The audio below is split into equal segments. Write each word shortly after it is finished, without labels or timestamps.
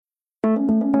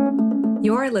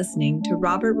You're listening to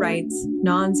Robert Wright's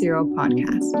Non-Zero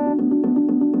Podcast.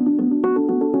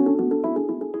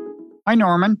 Hi,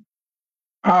 Norman.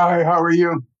 Hi, how are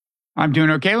you? I'm doing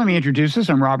okay. Let me introduce us.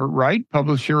 I'm Robert Wright,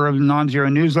 publisher of the Non-Zero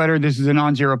newsletter. This is a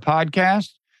Non-Zero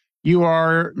podcast. You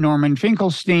are Norman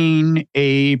Finkelstein,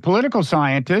 a political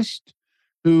scientist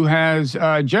who has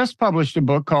just published a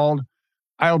book called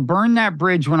I'll Burn That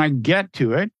Bridge When I Get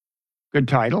to It. Good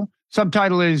title.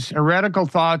 Subtitle is Heretical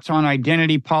Thoughts on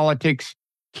Identity Politics,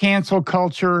 Cancel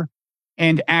Culture,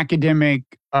 and Academic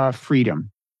Freedom.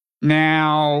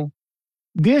 Now,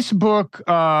 this book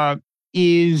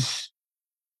is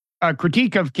a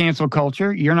critique of cancel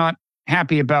culture. You're not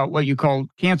happy about what you call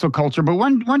cancel culture, but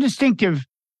one distinctive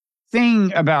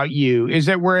thing about you is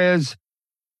that whereas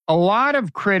a lot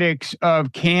of critics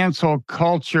of cancel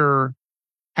culture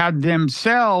have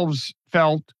themselves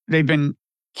felt they've been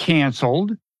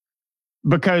canceled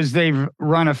because they've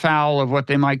run afoul of what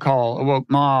they might call a woke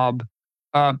mob,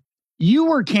 you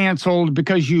were canceled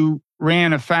because you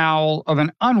ran afoul of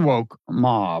an unwoke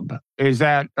mob. Is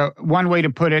that one way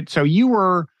to put it? So you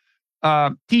were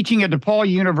teaching at DePaul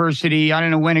University. I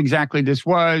don't know when exactly this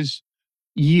was.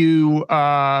 You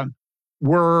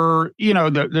were,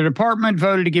 the department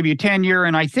voted to give you tenure.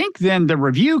 And I think then the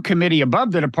review committee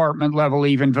above the department level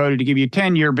even voted to give you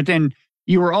tenure. But then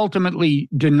you were ultimately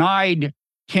denied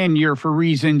tenure for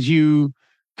reasons you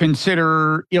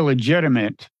consider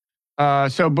illegitimate.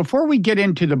 So before we get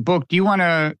into the book, do you want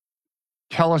to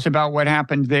tell us about what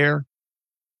happened there?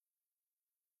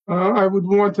 I would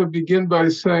want to begin by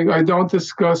saying I don't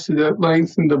discuss it at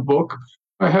length in the book.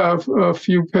 I have a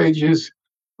few pages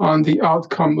on the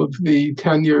outcome of the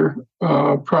tenure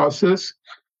process.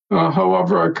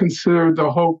 However, I consider the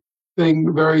whole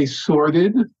thing very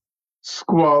sordid,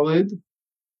 squalid,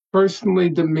 personally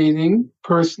demeaning,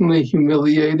 personally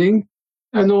humiliating,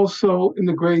 and also, in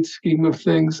the great scheme of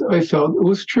things, I felt it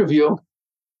was trivial.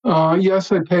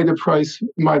 Yes, I paid a price, in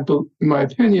my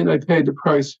opinion, I paid the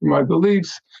price for my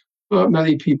beliefs, but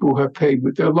many people have paid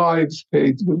with their lives,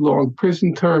 paid with long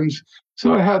prison terms.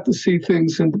 So I had to see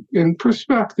things in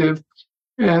perspective.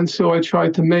 And so I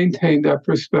tried to maintain that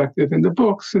perspective in the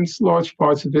book, since large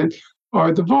parts of it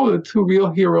are devoted to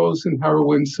real heroes and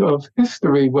heroines of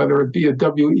history, whether it be a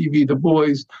W.E.B. Du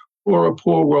Bois or a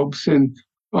Paul Robeson,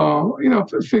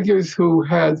 figures who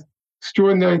had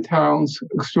extraordinary talents,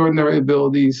 extraordinary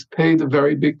abilities, paid a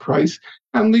very big price,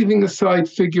 and leaving aside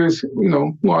figures,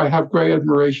 who I have great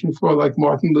admiration for, like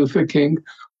Martin Luther King,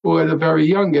 who at a very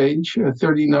young age,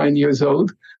 39 years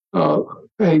old,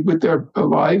 paid with their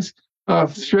lives.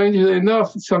 Strangely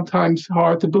enough, it's sometimes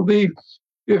hard to believe,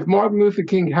 if Martin Luther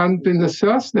King hadn't been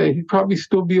assassinated, he'd probably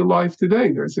still be alive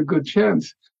today. There's a good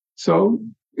chance. So,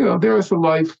 there is a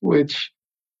life which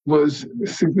was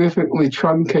significantly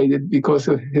truncated because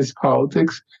of his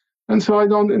politics. And so I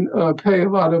don't pay a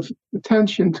lot of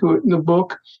attention to it in the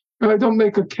book, and I don't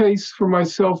make a case for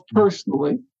myself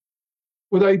personally.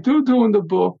 What I do in the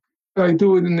book, I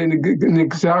do it in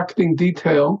exacting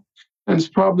detail, and it's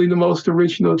probably the most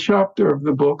original chapter of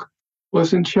the book,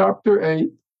 was in chapter 8.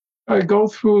 I go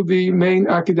through the main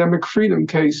academic freedom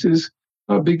cases,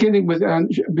 beginning with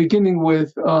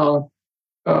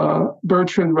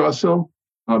Bertrand Russell,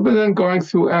 but then going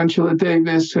through Angela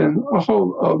Davis and a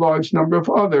large number of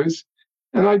others.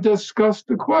 And I discussed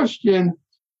the question,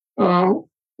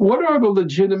 what are the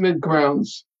legitimate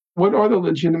grounds? What are the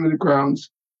legitimate grounds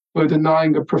for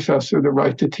denying a professor the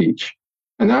right to teach?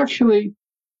 And actually,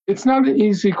 it's not an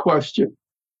easy question.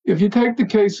 If you take the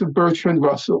case of Bertrand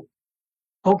Russell,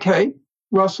 okay,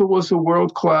 Russell was a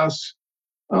world-class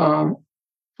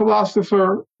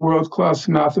philosopher, world-class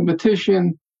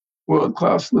mathematician,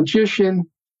 world-class logician,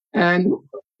 and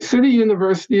City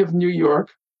University of New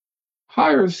York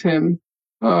hires him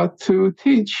to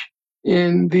teach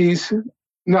in these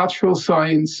natural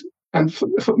science and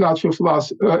natural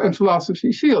philosophy and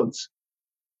philosophy fields.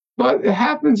 But it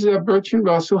happens that Bertrand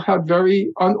Russell had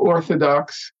very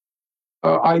unorthodox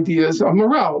ideas on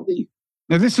morality.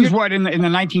 Now, this is what, in the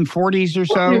 1940s or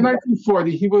so? In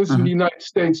 1940, he was in the United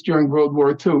States during World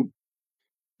War II.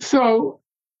 So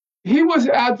he was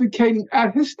advocating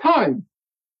at his time,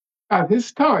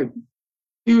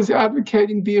 he was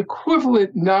advocating the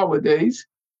equivalent nowadays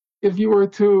if you were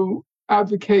to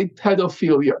advocate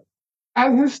pedophilia.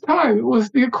 At his time, it was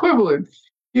the equivalent.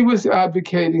 He was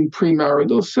advocating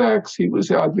premarital sex. He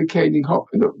was advocating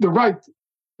the right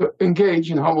to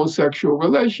engage in homosexual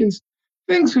relations,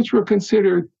 things which were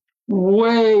considered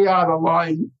way out of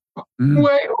line,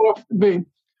 way off the beam.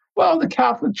 Well, the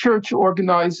Catholic Church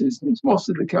organizes, most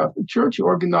of the Catholic Church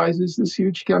organizes this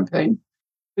huge campaign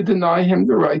to deny him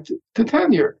the right to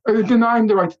tenure, or deny him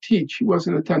the right to teach. He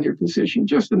wasn't a tenured position,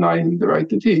 just deny him the right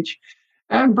to teach.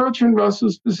 And Bertrand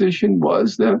Russell's position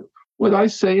was that what I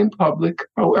say in public,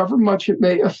 however much it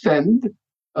may offend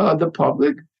the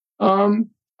public,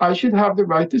 I should have the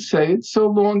right to say it so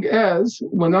long as,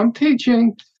 when I'm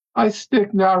teaching, I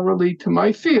stick narrowly to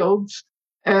my fields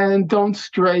and don't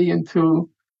stray into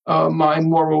my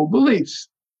moral beliefs.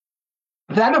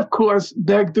 That, of course,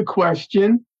 begged the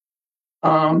question,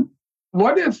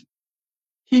 what if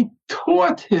he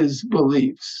taught his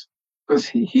beliefs? Because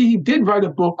he did write a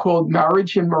book called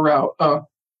Marriage and Morals,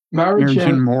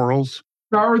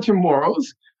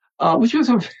 which was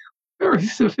a very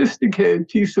sophisticated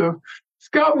piece of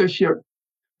scholarship.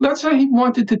 Let's say he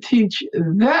wanted to teach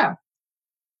that.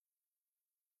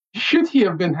 Should he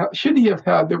have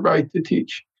had the right to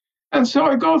teach? And so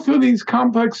I go through these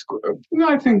complex,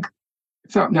 I think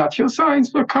it's not natural science,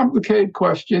 but complicated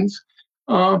questions.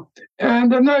 And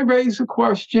then I raise a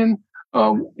question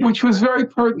which was very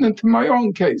pertinent to my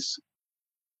own case,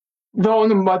 though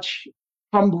on a much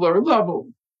humbler level.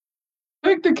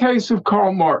 Take the case of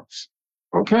Karl Marx,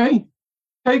 okay?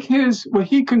 Take what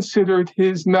he considered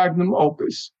his magnum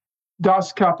opus,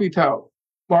 Das Kapital,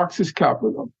 Marx's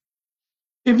Capital.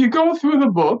 If you go through the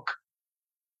book,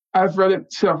 I've read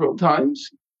it several times.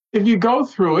 If you go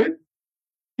through it,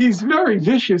 he's very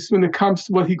vicious when it comes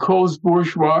to what he calls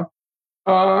bourgeois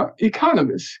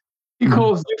economists. He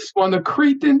calls this one a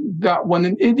cretin, that one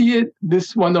an idiot,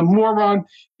 this one a moron.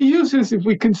 He uses, if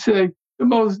we can say, the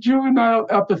most juvenile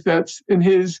epithets in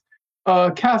his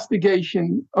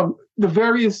castigation of the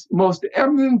various most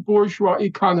eminent bourgeois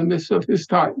economists of his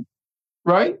time,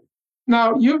 right?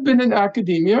 Now, you've been in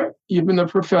academia. You've been a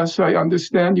professor. I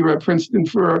understand you were at Princeton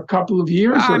for a couple of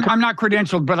years. I'm not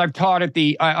credentialed, but I've taught at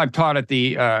the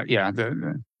that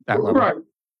level. Right.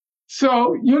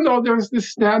 So, there's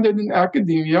this standard in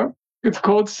academia. It's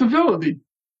called civility.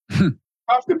 You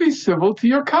have to be civil to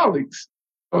your colleagues,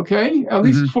 okay? At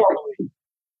least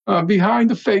formally. Behind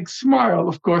the fake smile,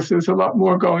 of course, there's a lot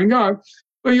more going on,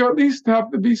 but you at least have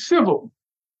to be civil.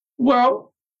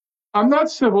 Well, I'm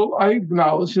not civil. I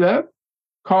acknowledge that.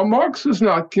 Karl Marx was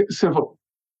not civil.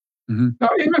 Now,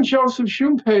 even Joseph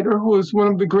Schumpeter, who was one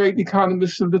of the great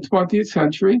economists of the 20th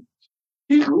century,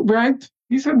 he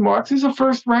said Marx is a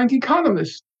first-rank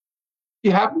economist. He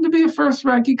happened to be a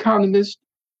first-rank economist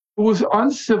who was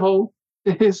uncivil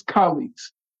to his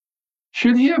colleagues.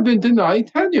 Should he have been denied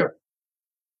tenure?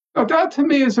 Now, that to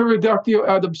me is a reductio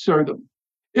ad absurdum.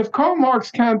 If Karl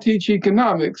Marx can't teach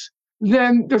economics,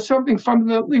 then there's something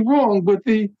fundamentally wrong with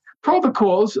the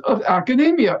protocols of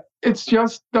academia. It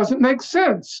just doesn't make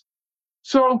sense.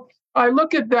 So I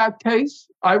look at that case.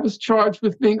 I was charged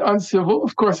with being uncivil.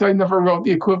 Of course, I never wrote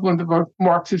the equivalent of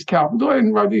Marx's Capital. I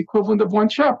didn't write the equivalent of one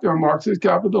chapter of Marx's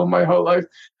Capital in my whole life.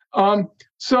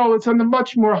 So it's on a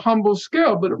much more humble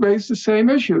scale, but it raised the same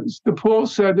issues. The poll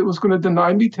said it was going to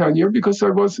deny me tenure because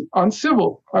I was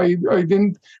uncivil. I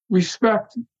didn't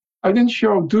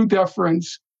show due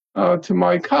deference to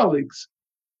my colleagues.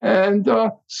 And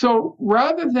so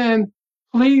rather than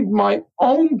plead my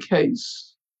own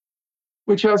case,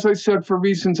 which, as I said, for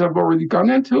reasons I've already gone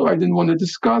into, I didn't want to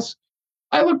discuss,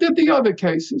 I looked at the other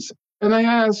cases and I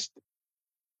asked,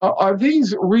 are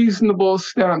these reasonable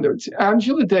standards?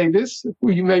 Angela Davis,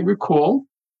 who you may recall,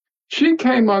 she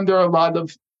came under a lot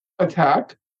of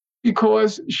attack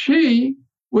because she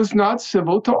was not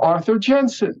civil to Arthur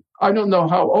Jensen. I don't know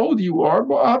how old you are,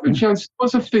 but Arthur Jensen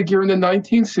was a figure in the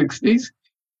 1960s.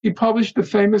 He published a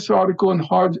famous article in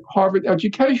Harvard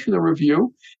Educational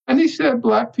Review, and he said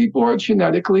Black people are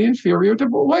genetically inferior to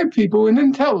white people in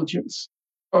intelligence.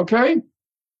 Okay?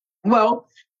 Well,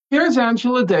 here's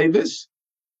Angela Davis.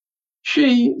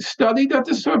 She studied at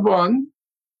the Sorbonne.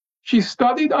 She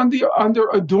studied under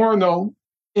Adorno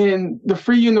in the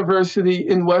Free University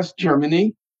in West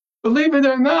Germany. Believe it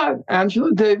or not,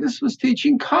 Angela Davis was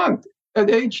teaching Kant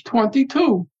at age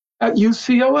 22 at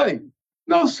UCLA.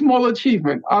 No small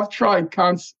achievement. I've tried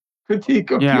Kant's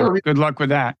Critique of Pure. Good luck with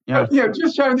that. Yeah,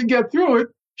 just trying to get through it.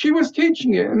 She was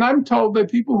teaching it, and I'm told by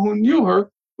people who knew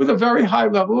her with a very high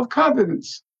level of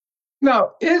competence.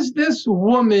 Now, is this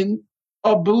woman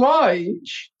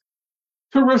obliged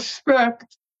to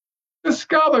respect the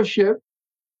scholarship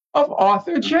of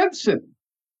Arthur Jensen,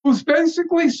 who's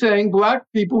basically saying Black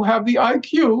people have the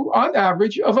IQ on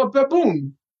average of a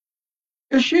baboon?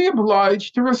 Is she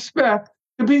obliged to respect,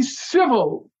 to be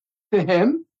civil to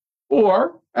him,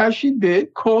 or, as she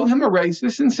did, called him a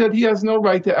racist and said he has no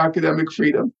right to academic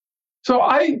freedom? So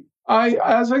I,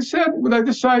 as I said, what I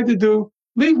decided to do,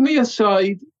 leave me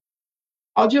aside.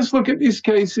 I'll just look at these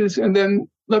cases and then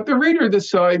let the reader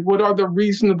decide what are the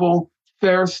reasonable,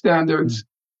 fair standards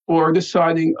for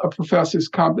deciding a professor's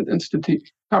competence to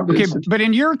teach. Okay, but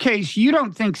in your case, you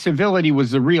don't think civility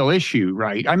was the real issue,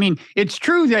 right? I mean, it's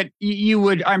true that you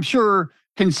would, I'm sure,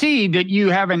 concede that you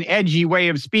have an edgy way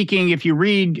of speaking. If you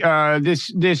read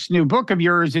this new book of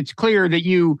yours, it's clear that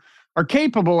you are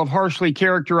capable of harshly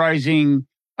characterizing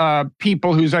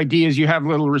people whose ideas you have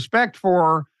little respect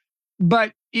for.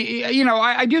 But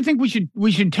I do think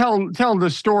we should tell the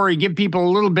story, give people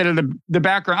a little bit of the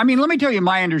background. I mean, let me tell you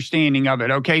my understanding of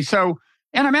it. Okay, so,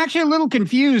 and I'm actually a little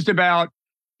confused about,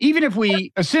 even if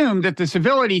we assume that the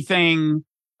civility thing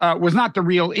was not the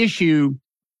real issue,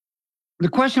 the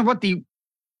question of what the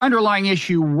underlying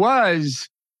issue was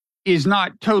is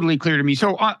not totally clear to me.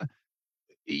 So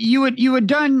you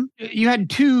had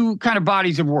two kind of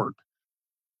bodies of work.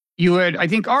 You had, I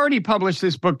think, already published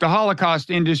this book, The Holocaust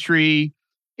Industry,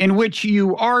 in which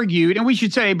you argued, and we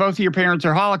should say both of your parents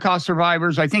are Holocaust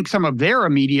survivors. I think some of their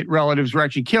immediate relatives were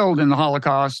actually killed in the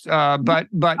Holocaust. But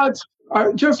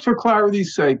just for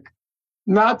clarity's sake,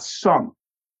 not some.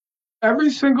 Every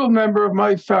single member of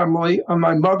my family on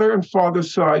my mother and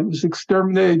father's side was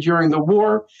exterminated during the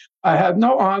war. I had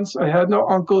no aunts, I had no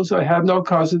uncles, I had no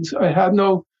cousins, I had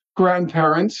no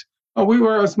grandparents. We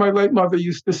were, as my late mother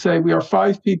used to say, we are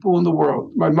 5 people in the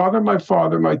world: my mother, my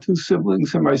father, my 2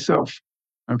 siblings, and myself.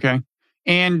 Okay.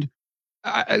 And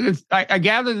I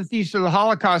gather the thesis of the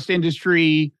Holocaust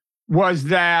industry was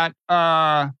that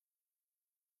the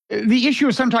issue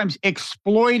is sometimes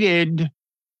exploited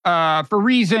for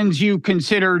reasons you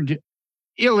considered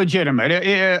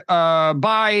illegitimate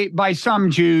by some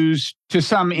Jews to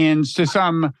some ends, to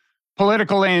some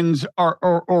political ends, or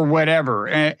whatever.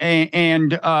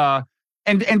 And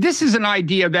this is an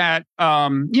idea that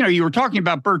you were talking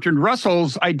about Bertrand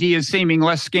Russell's ideas seeming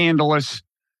less scandalous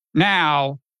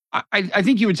now. I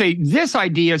think you would say this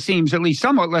idea seems at least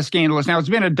somewhat less scandalous now. It's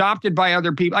been adopted by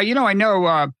other people. I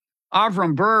know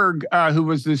Avram Berg, who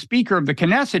was the speaker of the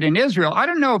Knesset in Israel. I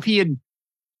don't know if he had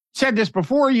said this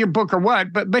before your book or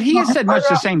what, but he has said much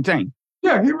the same thing.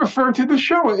 Yeah, he referred to the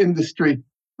Shoah industry.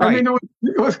 Right. I mean,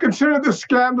 it was considered a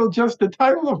scandal, just the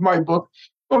title of my book.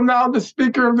 Well, now the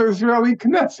speaker of the Israeli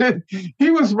Knesset,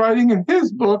 he was writing in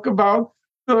his book about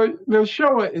the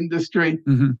Shoah industry.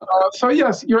 Mm-hmm. So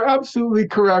yes, you're absolutely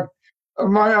correct.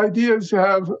 My ideas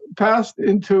have passed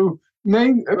into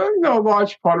a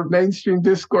large part of mainstream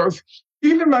discourse.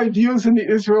 Even my views in the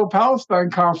Israel-Palestine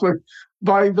conflict,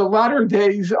 by the latter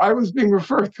days, I was being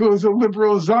referred to as a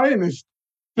liberal Zionist.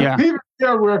 Yeah. Even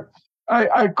there, where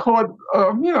I caught,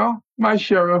 my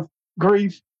share of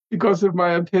grief because of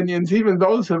my opinions, even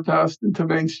those have passed into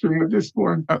mainstream at this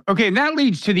point. Okay, and that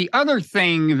leads to the other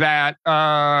thing that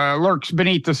lurks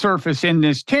beneath the surface in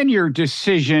this tenure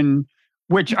decision,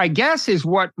 which I guess is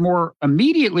what more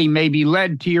immediately maybe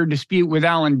led to your dispute with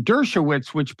Alan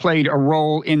Dershowitz, which played a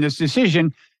role in this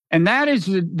decision. And that is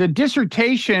the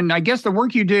dissertation. I guess the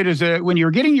work you did is when you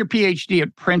were getting your PhD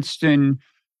at Princeton,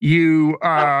 you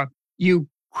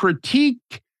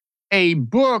critiqued a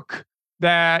book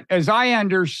that, as I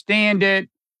understand it,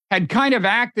 had kind of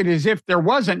acted as if there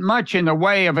wasn't much in the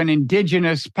way of an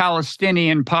indigenous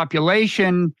Palestinian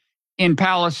population in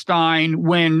Palestine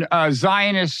when the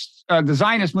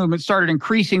Zionist movement started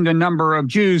increasing the number of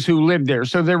Jews who lived there.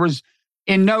 So there was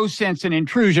in no sense an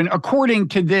intrusion, according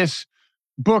to this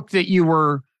book that you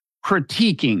were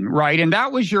critiquing, right? And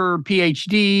that was your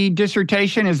PhD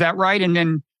dissertation, is that right? And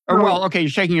then, you're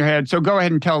shaking your head, so go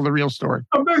ahead and tell the real story.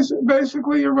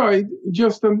 Basically, you're right.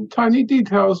 Just the tiny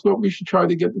details, but we should try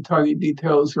to get the tiny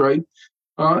details right.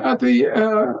 By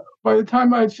the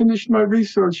time I had finished my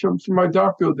research for my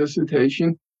doctoral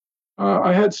dissertation,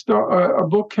 I had a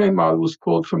book came out. It was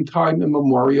called From Time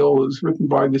Immemorial. It was written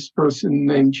by this person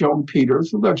named Joan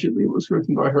Peters. Allegedly, it was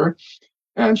written by her.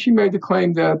 And she made the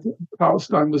claim that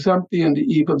Palestine was empty on the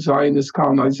eve of Zionist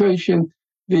colonization.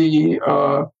 The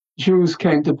Jews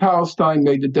came to Palestine,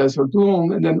 made the desert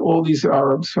bloom, and then all these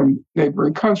Arabs from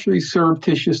neighboring countries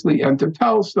surreptitiously entered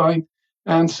Palestine.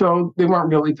 And so they weren't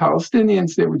really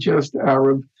Palestinians, they were just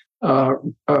Arabs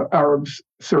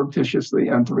surreptitiously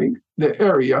entering the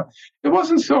area. It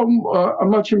wasn't so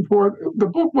much important. The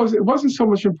book wasn't so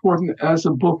much important as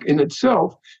a book in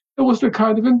itself. It was the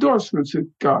kind of endorsements it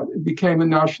got. It became a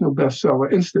national bestseller,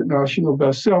 instant national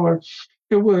bestseller.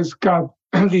 It got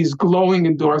these glowing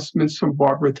endorsements from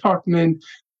Barbara Tuchman,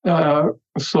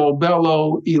 Saul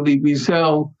Bellow, Elie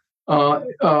Wiesel.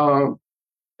 It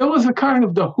was a kind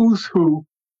of the who's who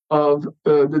of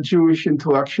the Jewish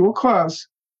intellectual class.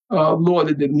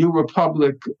 Lauded the New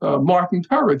Republic, Martin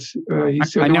Peretz. He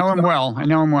said, I know him well.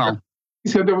 He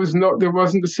said there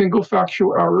wasn't a single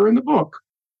factual error in the book.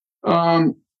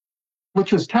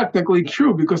 which was technically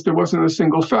true because there wasn't a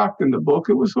single fact in the book.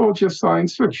 It was all just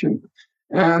science fiction.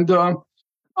 And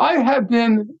I had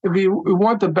been, if you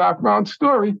want the background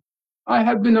story, I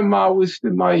had been a Maoist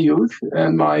in my youth,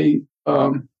 and my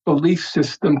belief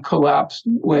system collapsed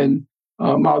when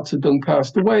Mao Zedong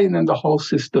passed away, and then the whole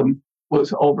system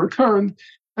was overturned.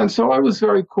 And so I was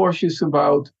very cautious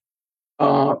about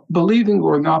believing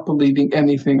or not believing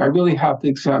anything. I really had to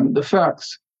examine the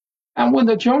facts. And when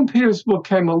the Joan Peters book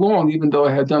came along, even though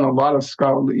I had done a lot of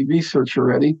scholarly research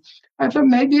already, I thought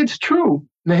maybe it's true.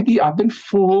 Maybe I've been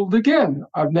fooled again.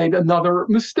 I've made another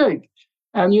mistake.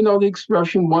 And you know the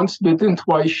expression, once bitten,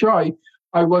 twice shy.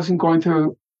 I wasn't going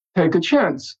to take a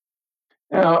chance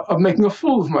of making a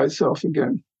fool of myself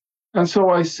again. And so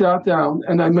I sat down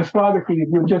and I methodically,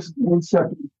 just 1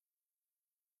 second.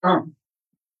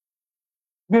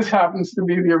 This happens to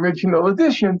be the original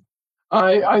edition.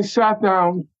 I sat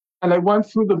down and I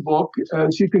went through the book.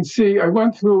 As you can see, I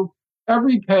went through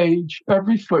every page,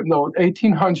 every footnote,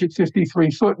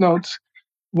 1,853 footnotes,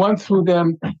 went through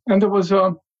them, and there was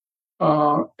a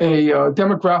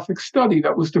demographic study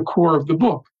that was the core of the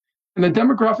book. And the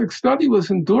demographic study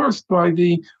was endorsed by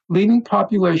the leading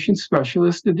population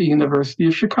specialist at the University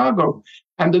of Chicago.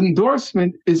 And the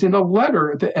endorsement is in a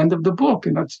letter at the end of the book,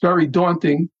 and that's very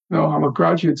daunting. You know, I'm a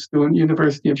graduate student,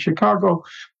 University of Chicago.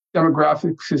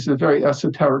 Demographics is a very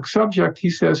esoteric subject. He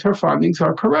says her findings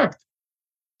are correct.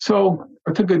 So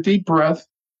I took a deep breath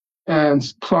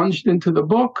and plunged into the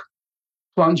book,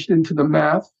 plunged into the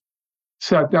math,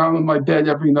 sat down in my bed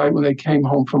every night when I came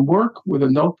home from work with a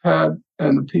notepad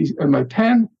and a piece and my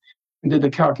pen, and did the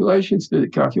calculations, did the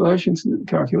calculations, did the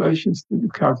calculations, did the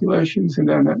calculations. And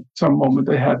then at some moment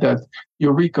I had that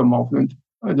eureka moment.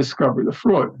 I discovered the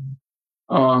fraud.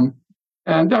 And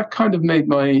that kind of made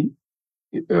my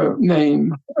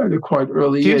name at a quite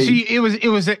early age. See, it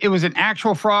was an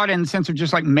actual fraud in the sense of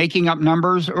just like making up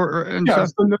numbers,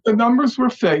 yes, the numbers were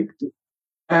faked,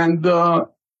 and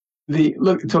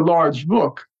it's a large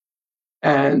book,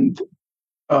 and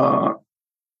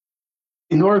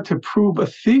in order to prove a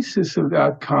thesis of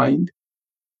that kind,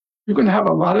 you're going to have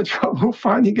a lot of trouble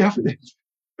finding evidence.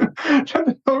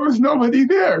 There was nobody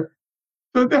there,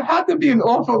 so there had to be an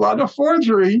awful lot of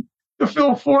forgery to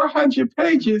fill 400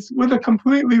 pages with a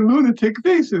completely lunatic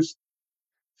thesis.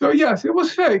 So yes, it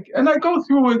was fake. And I go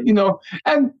through it,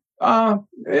 and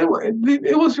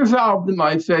it was resolved in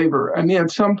my favor. I mean, at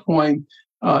some point,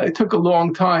 it took a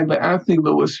long time, but Anthony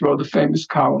Lewis wrote a famous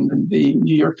column in the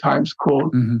New York Times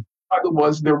called, it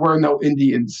was There Were No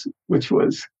Indians, which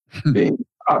was being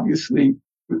obviously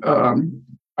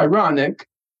ironic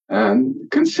and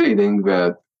conceding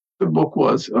that the book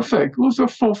was a fake. It was a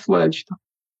full-fledged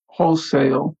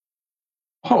wholesale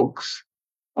hoax.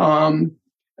 And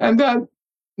that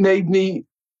made me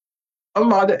a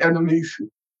lot of enemies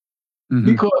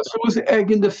because it was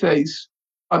egg in the face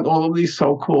on all of these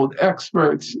so-called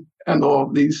experts and all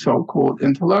of these so-called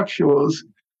intellectuals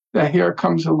that here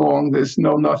comes along this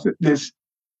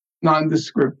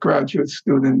nondescript graduate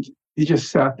student. He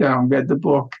just sat down, read the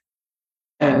book,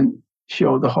 and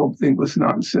showed the whole thing was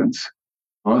nonsense.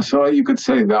 So you could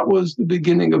say that was the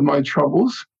beginning of my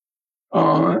troubles.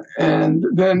 And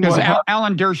then because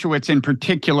Alan Dershowitz in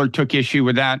particular took issue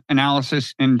with that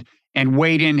analysis and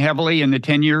weighed in heavily in the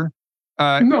tenure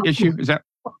issue. Is that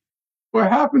what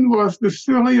happened? Was the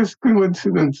silliest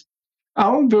coincidence.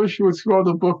 Alan Dershowitz wrote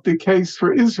a book, The Case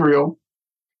for Israel,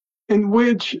 in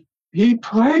which he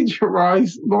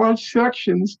plagiarized large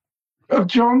sections of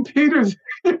Joan Peters.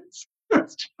 It's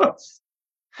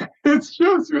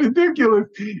just ridiculous.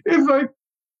 It's like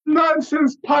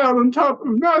nonsense piled on top of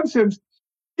nonsense.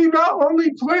 He not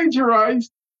only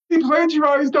plagiarized, he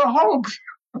plagiarized a hoax.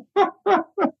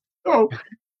 So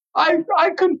I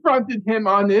confronted him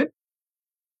on it,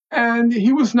 and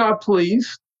he was not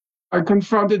pleased. I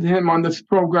confronted him on this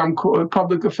program,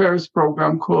 public affairs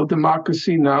program called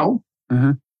Democracy Now!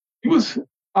 He was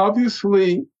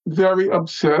obviously very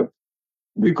upset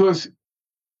because,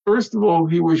 first of all,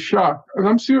 he was shocked. And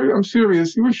I'm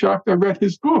serious. He was shocked I read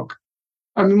his book.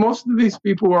 I mean, most of these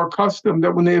people are accustomed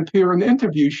that when they appear in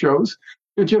interview shows,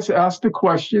 they're just asked the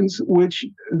questions which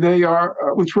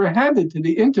were handed to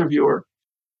the interviewer.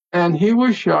 And he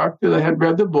was shocked that I had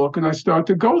read the book, and I started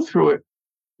to go through it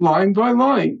line by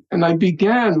line. And I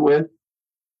began with,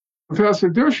 Professor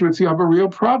Dershowitz, you have a real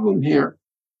problem here.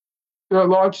 There are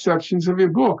large sections of your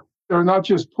book. They're not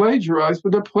just plagiarized,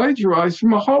 but they're plagiarized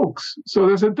from a hoax. So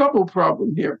there's a double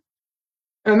problem here.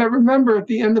 And I remember at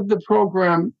the end of the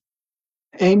program,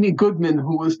 Amy Goodman,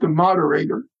 who was the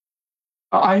moderator,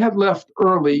 I had left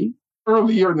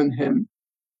earlier than him.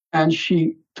 And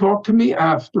she talked to me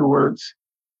afterwards,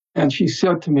 and she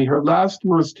said to me, her last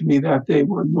words to me that day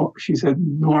were, she said,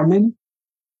 "Norman,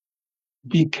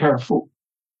 be careful.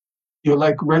 You're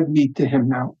like red meat to him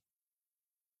now."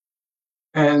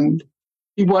 And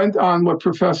he went on what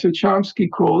Professor Chomsky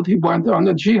called, he went on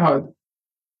a jihad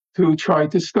to try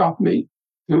to stop me,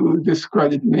 to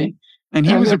discredit me. And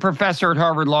he was a professor at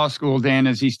Harvard Law School, Dan,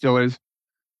 as he still is.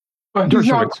 But he's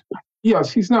not,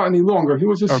 yes, he's not any longer. He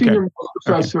was a senior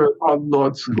professor at Harvard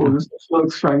Law School. This is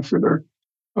Felix Frankfurter,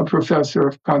 a professor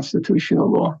of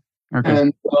constitutional law.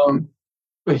 And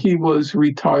but he was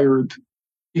retired.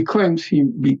 He claims he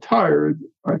retired.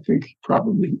 I think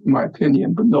probably, in my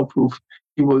opinion, but no proof.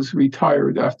 He was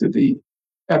retired after the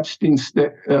Epstein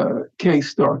case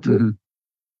started to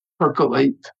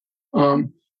percolate.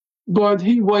 But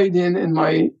he weighed in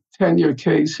my tenure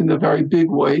case in a very big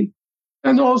way.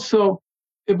 And also,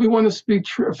 if we want to speak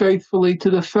faithfully to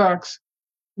the facts,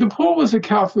 DePaul was a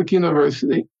Catholic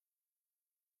university.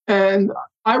 And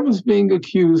I was being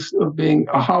accused of being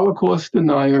a Holocaust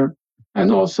denier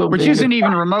and also which isn't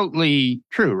even remotely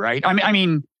true, right? I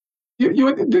mean,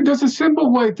 there's a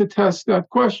simple way to test that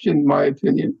question, in my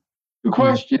opinion. The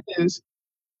question is,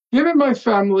 given my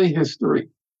family history,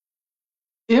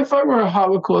 if I were a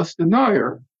Holocaust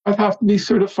denier, I'd have to be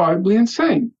certifiably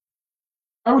insane.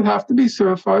 I would have to be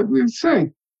certifiably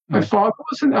insane. My father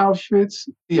was in Auschwitz,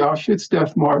 the Auschwitz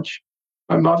Death March.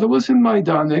 My mother was in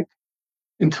Majdanek,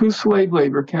 in 2 slave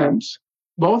labor camps.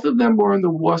 Both of them were in the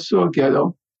Warsaw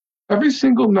Ghetto. Every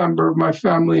single member of my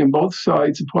family on both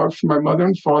sides, apart from my mother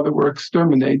and father, were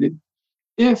exterminated.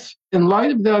 If, in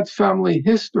light of that family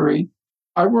history,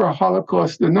 I were a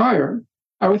Holocaust denier,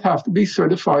 I would have to be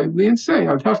certifiably insane.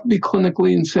 I'd have to be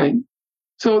clinically insane.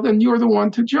 So then you're the one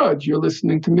to judge. You're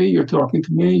listening to me, you're talking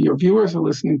to me, your viewers are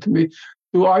listening to me.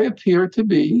 Do I appear to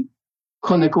be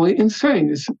clinically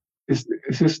insane? Is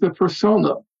this the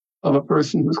persona of a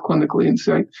person who's clinically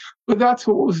insane? But that's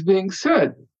what was being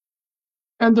said.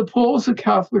 And DePaul is a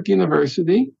Catholic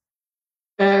university,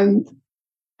 and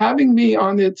having me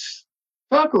on its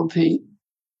faculty,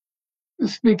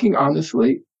 speaking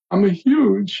honestly, I'm a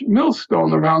huge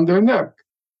millstone around their neck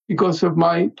because of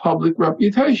my public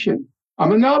reputation.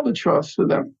 I'm an albatross for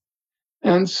them.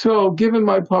 And so, given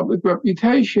my public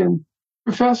reputation,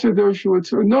 Professor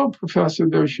Dershowitz or no Professor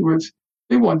Dershowitz,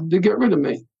 they wanted to get rid of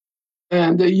me.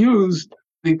 And they used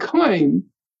the claim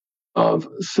of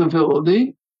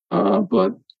civility,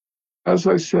 but as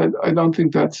I said, I don't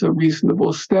think that's a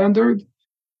reasonable standard,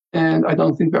 and I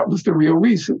don't think that was the real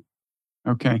reason.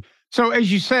 Okay. So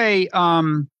as you say,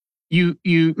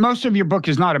 you most of your book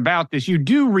is not about this. You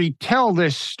do retell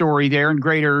this story there in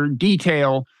greater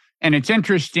detail, and it's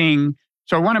interesting.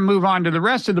 So I want to move on to the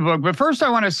rest of the book. But first, I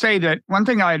want to say that one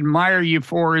thing I admire you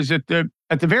for is at the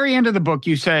very end of the book,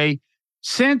 you say,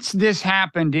 since this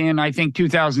happened in, I think,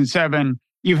 2007,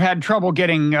 you've had trouble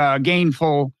getting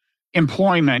gainful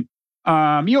employment.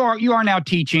 You are now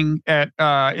teaching at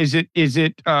is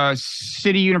it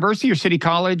City University or City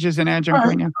College as an adjunct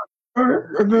right now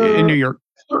in New York?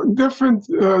 Different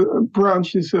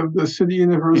branches of the City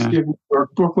University of New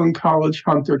York, Brooklyn College,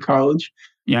 Hunter College.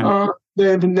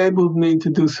 They've enabled me to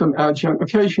do some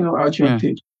occasional adjunct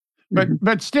teaching.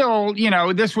 But still,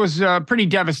 this was pretty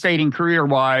devastating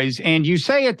career-wise. And you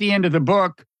say at the end of the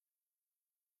book,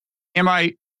 am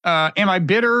I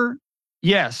bitter?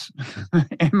 Yes.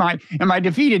 Am I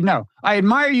defeated? No. I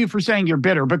admire you for saying you're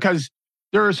bitter, because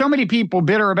there are so many people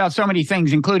bitter about so many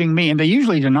things, including me, and they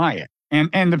usually deny it.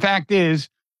 And the fact is,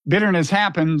 bitterness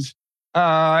happens,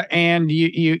 and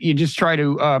you just try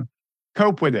to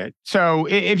cope with it. So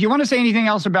if you want to say anything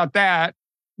else about that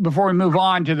before we move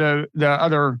on to the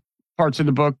other parts of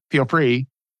the book, feel free.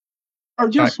 I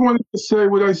just wanted to say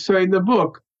what I say in the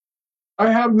book.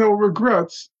 I have no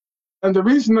regrets. And the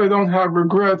reason I don't have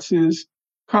regrets is,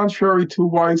 contrary to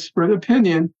widespread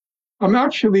opinion, I'm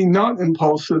actually not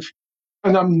impulsive,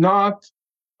 and I'm not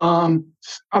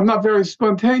very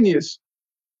spontaneous.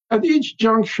 At each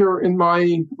juncture in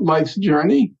my life's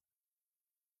journey,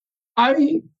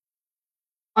 I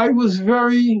was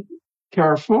very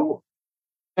careful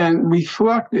and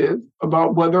reflective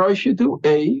about whether I should do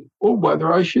A or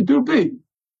whether I should do B.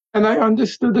 And I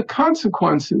understood the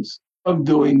consequences of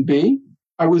doing B.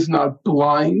 I was not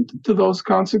blind to those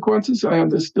consequences. I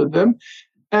understood them.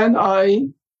 And I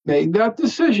made that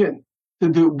decision to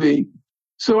do B.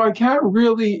 So I can't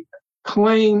legitimately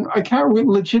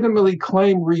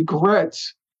claim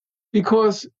regrets,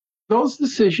 because those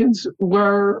decisions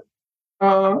were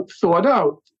thought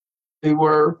out. They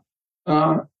were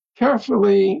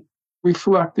carefully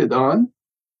reflected on,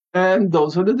 and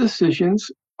those are the decisions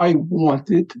I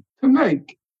wanted to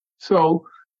make. So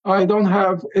I don't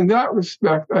have, in that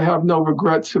respect, I have no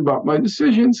regrets about my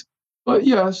decisions. But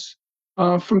yes,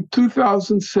 from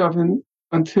 2007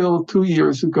 until 2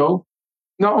 years ago,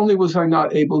 not only was I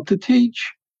not able to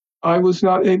teach, I was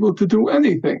not able to do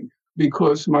anything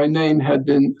because my name had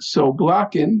been so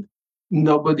blackened.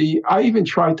 I even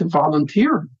tried to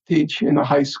volunteer teach in a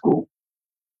high school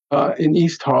in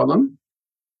East Harlem.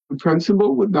 The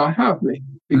principal would not have me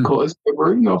because they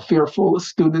were, fearful a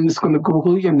student is going to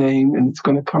Google your name and it's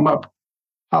going to come up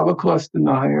Holocaust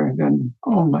denier. And then,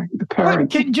 the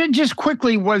parents. Just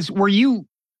quickly, were you,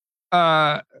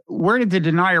 where did the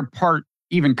denier part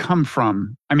even come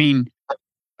from? I mean,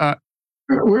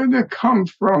 where did it come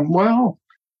from? Well,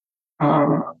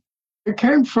 it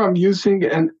came from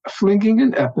flinging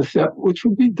an epithet, which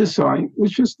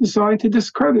was designed to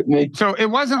discredit me. So it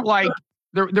wasn't like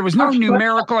there was no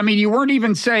numerical. I mean, you weren't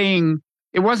even saying,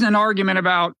 it wasn't an argument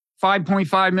about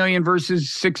 5.5 million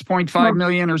versus 6.5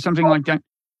 million or something like that.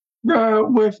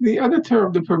 With the editor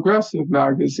of the Progressive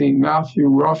magazine, Matthew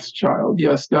Rothschild,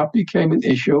 yes, that became an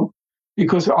issue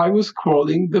because I was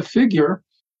quoting the figure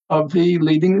of the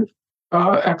leading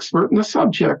expert in the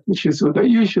subject, which is what they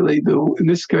usually do. In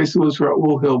this case, it was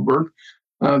Raoul Hilberg,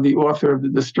 the author of The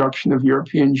Destruction of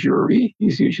European Jewry.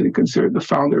 He's usually considered the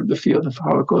founder of the field of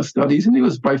Holocaust studies, and he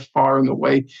was by far and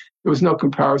away, there was no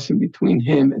comparison between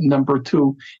him and number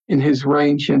two in his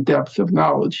range and depth of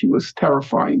knowledge. He was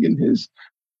terrifying in his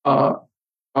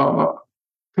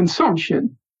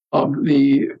consumption of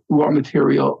the raw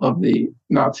material of the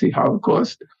Nazi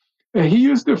Holocaust. He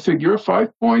used the figure of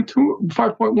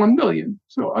 5.1 million.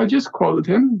 So I just quoted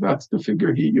him. That's the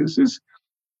figure he uses.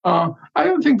 I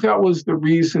don't think that was the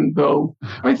reason, though.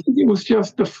 I think it was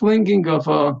just the flinging of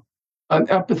an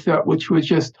epithet which would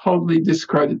just totally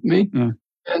discredit me.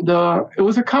 And it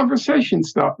was a conversation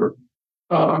stopper.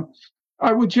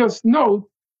 I would just note,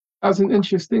 as an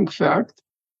interesting fact,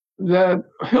 that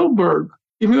Hilberg,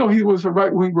 even though he was a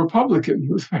right-wing Republican, he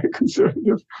was very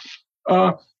conservative.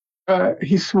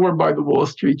 He swore by the Wall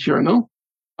Street Journal.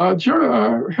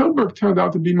 Hilberg turned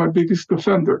out to be my biggest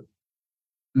defender.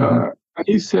 And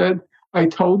he said, I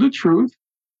told the truth,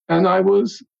 and I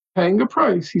was paying a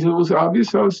price. He said it was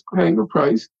obvious I was paying a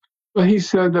price, but he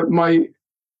said that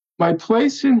my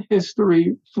place in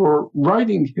history for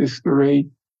writing history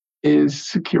is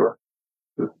secure.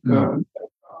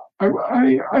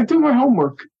 I do my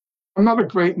homework. I'm not a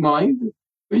great mind,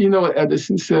 but you know what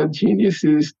Edison said, genius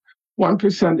is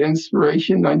 1%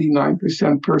 inspiration,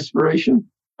 99% perspiration.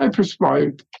 I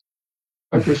perspired.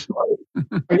 I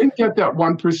didn't get that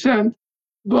 1%,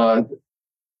 but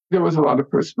there was a lot of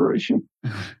perspiration.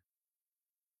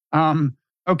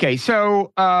 Okay,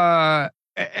 so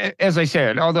as I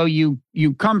said, although you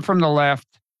come from the left,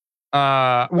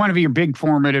 one of your big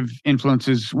formative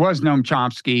influences was Noam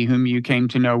Chomsky, whom you came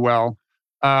to know well.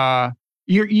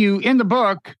 You in the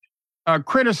book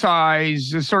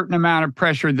criticize a certain amount of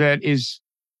pressure that is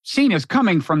seen as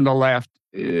coming from the left.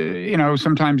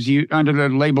 Sometimes you under the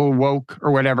label woke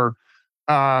or whatever,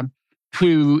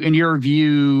 to, in your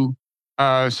view,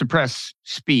 suppress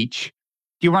speech.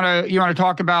 Do you want to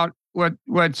talk about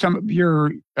what some of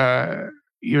your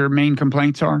main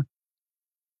complaints are?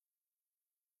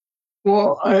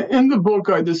 Well, in the book,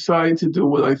 I decided to do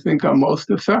what I think I'm most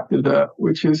effective at,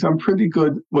 which is I'm pretty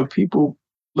good what people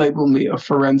label me a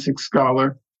forensic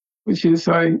scholar, which is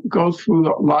I go through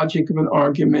the logic of an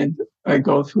argument, I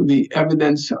go through the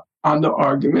evidence on the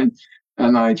argument,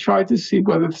 and I try to see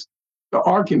whether the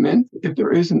argument, if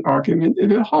there is an argument,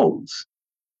 if it holds.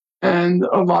 And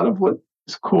a lot of what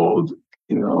is called,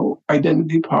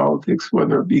 identity politics,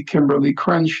 whether it be Kimberly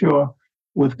Crenshaw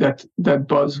with that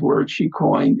buzzword she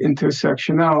coined,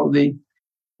 intersectionality,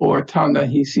 or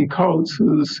Ta-Nehisi Coates,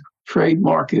 whose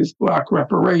trademark is Black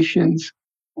reparations,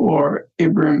 or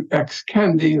Ibram X.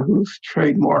 Kendi, whose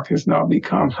trademark has now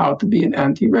become How to Be an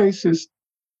Anti-Racist.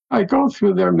 I go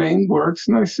through their main works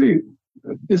and I see,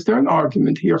 is there an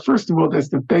argument here? First of all, there's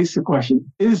the basic question,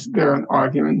 is there an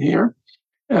argument here?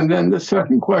 And then the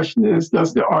second question is,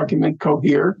 does the argument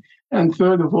cohere? And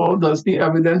third of all, does the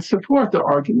evidence support the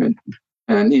argument?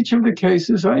 And each of the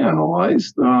cases I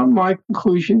analyzed, my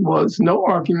conclusion was no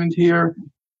argument here,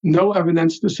 no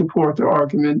evidence to support the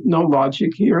argument, no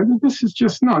logic here. This is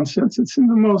just nonsense. It's in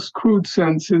the most crude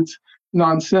sense. It's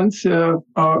nonsense,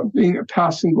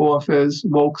 passing off as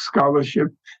woke scholarship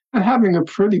and having a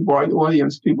pretty wide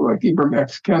audience. People like Ibram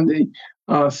X. Kendi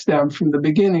stemmed from the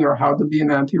beginning, or How to Be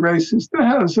an Anti-Racist.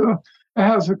 It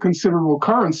has a considerable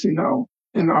currency now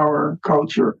in our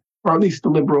culture, or at least the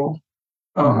liberal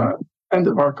end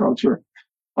of our culture.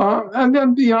 And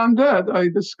then beyond that, I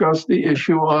discussed the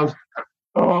issue of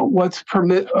whether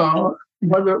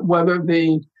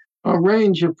the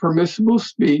range of permissible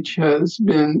speech has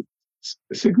been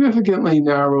significantly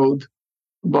narrowed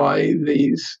by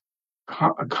these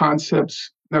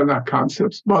concepts. No, not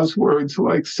concepts. Buzzwords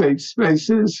like safe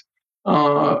spaces.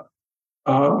 What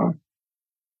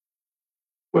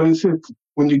is it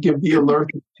when you give the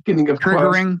alert at the beginning of trigger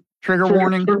warnings? Trigger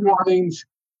warnings.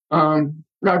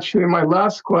 Actually, in my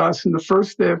last class, in the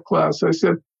first day of class, I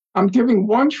said, I'm giving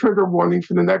one trigger warning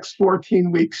for the next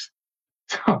 14 weeks.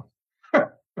 So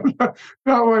that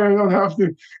way I don't have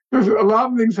to. There's a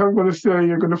lot of things I'm going to say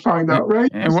you're going to find out,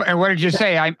 right? And what did you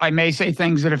say? I may say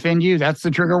things that offend you? That's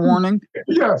the trigger warning?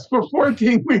 Yes, for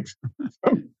 14 weeks.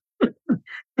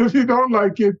 If you don't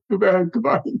like it, too bad.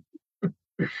 Goodbye.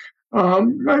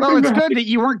 Well, it's good that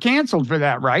you weren't canceled for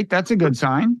that, right? That's a good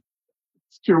sign.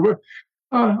 It's true.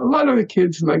 A lot of the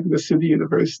kids like the City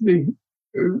University,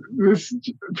 this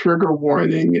trigger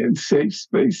warning and safe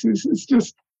spaces, it's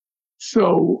just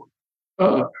so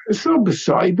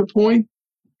beside the point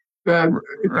that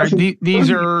right. These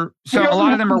are so a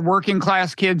lot of them are working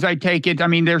class kids. I take it. I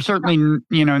mean, they're certainly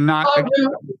not.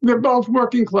 They're both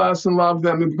working class, and a lot of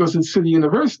them, because it's City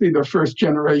University, they're first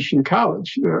generation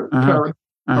college. Their parents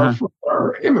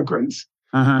are immigrants,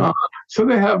 so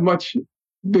they have much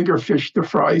bigger fish to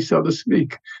fry, so to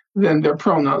speak, than their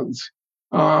pronouns.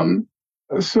 But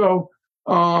if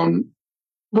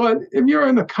you're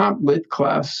in a comp lit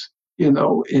class, in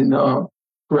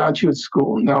graduate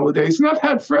school nowadays, and I've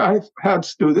had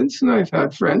students and I've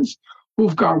had friends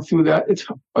who've gone through that. It's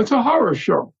a horror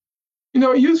show.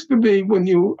 It used to be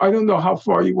I don't know how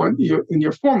far you went in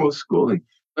your formal schooling.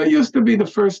 It used to be the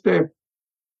first day of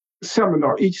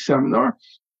each seminar,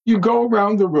 you go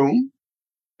around the room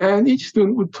and each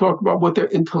student would talk about what their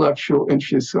intellectual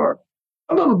interests are.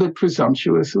 A little bit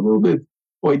presumptuous, a little bit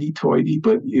hoity-toity,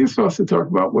 but you're supposed to talk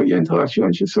about what your intellectual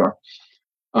interests are.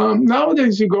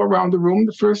 Nowadays, you go around the room,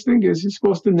 the first thing is you're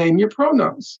supposed to name your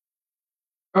pronouns.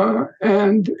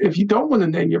 And if you don't want to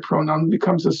name your pronoun, it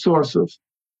becomes a source of,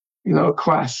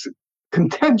 class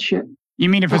contention. You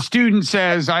mean if a student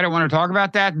says, I don't want to talk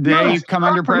about that, they come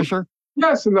under pressure?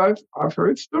 Yes, and I've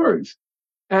heard stories.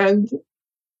 And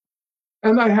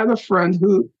I had a friend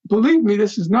who, believe me,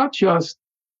 this is not just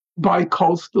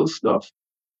bi-coastal stuff.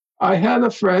 I had a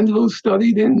friend who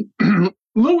studied in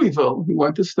Louisville. He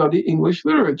went to study English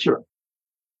literature.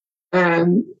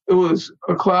 And it was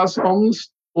a class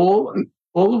almost all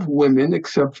of women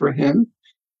except for him.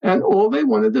 And all they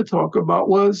wanted to talk about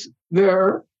was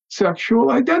their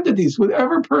sexual identities,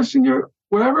 whatever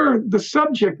the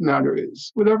subject matter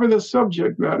is.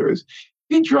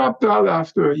 He dropped out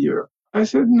after a year. I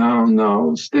said,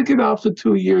 no, stick it out for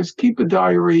 2 years, keep a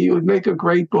diary, it would make a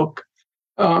great book.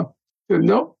 Said,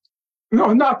 nope.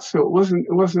 No, Knoxville.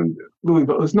 It wasn't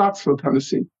Louisville. It was Knoxville,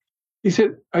 Tennessee. He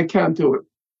said, I can't do it.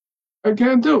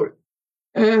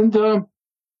 And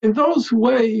in those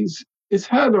ways, it's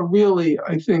had a really,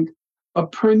 I think, a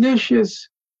pernicious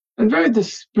and very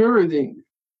dispiriting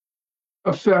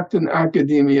effect in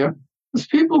academia. Because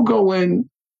people go in,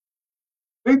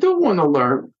 they do want to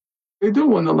learn.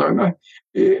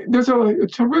 There's a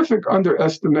terrific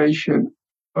underestimation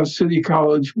of City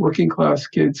College working class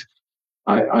kids.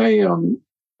 I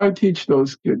teach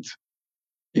those kids,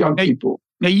 young people.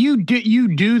 Now you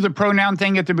do the pronoun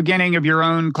thing at the beginning of your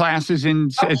own classes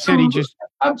at City?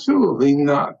 Absolutely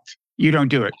not. You don't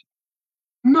do it?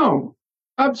 No,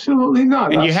 absolutely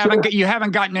not. And you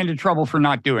haven't gotten into trouble for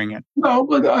not doing it? No,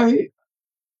 but I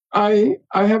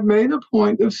have made a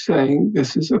point of saying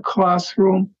this is a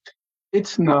classroom.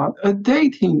 It's not a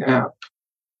dating app.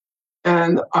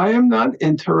 And I am not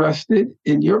interested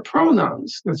in your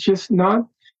pronouns. That's just not,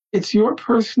 it's your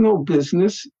personal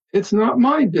business. It's not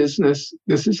my business.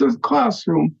 This is a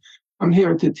classroom. I'm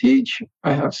here to teach.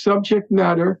 I have subject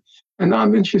matter, and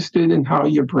I'm interested in how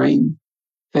your brain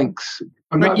thinks.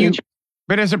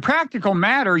 But as a practical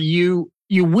matter, you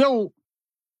will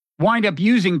wind up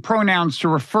using pronouns to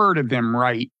refer to them,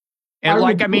 right?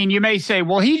 And you may say,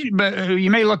 well,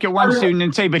 you may look at one student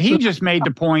and say, but he just made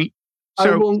the point.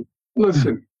 So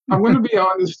listen, I'm going to be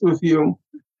honest with you.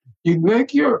 You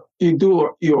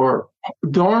do your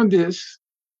darndest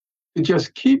to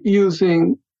just keep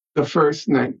using the first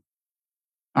name.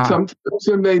 Sometimes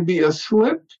there may be a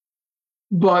slip,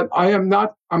 but I am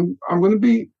not. I'm going to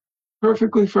be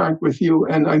perfectly frank with you,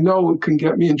 and I know it can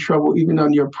get me in trouble even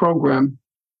on your program.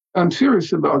 I'm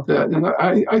serious about that, and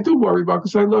I do worry about it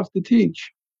because I love to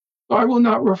teach. I will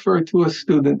not refer to a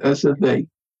student as a they.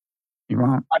 You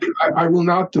won't? I will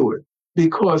not do it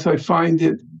because I find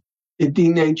it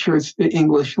denatures the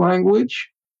English language.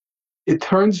 It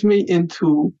turns me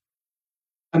into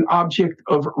an object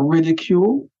of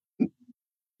ridicule.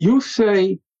 You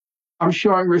say, I'm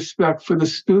showing respect for the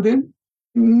student,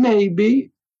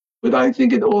 maybe, but I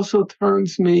think it also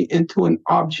turns me into an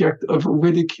object of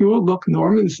ridicule. Look,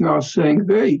 Norman's now saying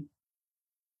they.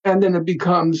 And then it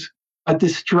becomes a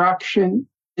distraction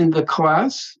in the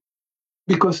class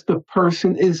because the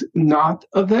person is not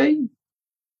a they.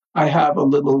 I have a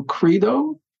little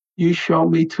credo. You show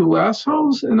me two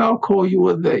assholes and I'll call you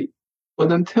a they.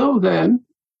 But until then,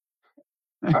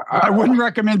 I wouldn't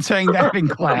recommend saying that in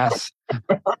class.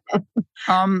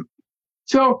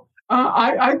 So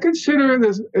I consider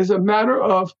it as a matter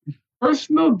of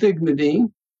personal dignity,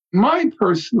 my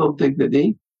personal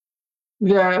dignity,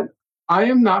 that I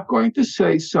am not going to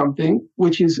say something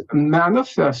which is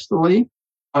manifestly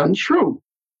untrue.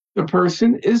 The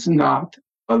person is not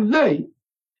a they.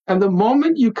 And the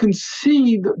moment you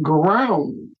concede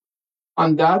ground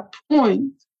on that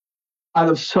point, out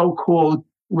of so-called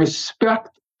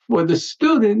respect for the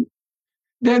student,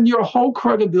 then your whole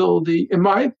credibility, in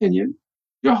my opinion,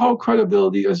 your whole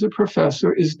credibility as a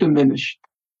professor is diminished.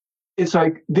 It's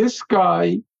like this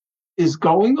guy is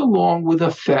going along with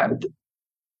a fad,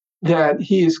 that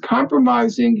he is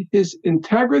compromising his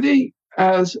integrity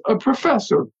as a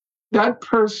professor. That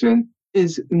person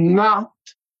is not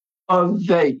a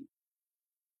they.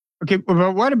 Okay,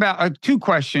 but what about two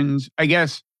questions, I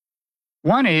guess.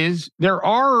 One is there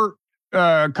are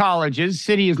colleges,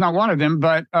 City is not one of them,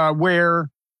 but where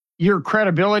your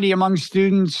credibility among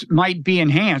students might be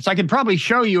enhanced. I could probably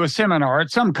show you a seminar at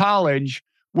some college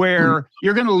where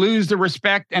you're going to lose the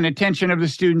respect and attention of the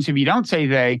students if you don't say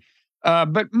they.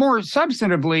 But more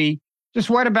substantively, just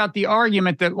what about the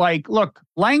argument that, like, look,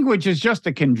 language is just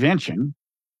a convention.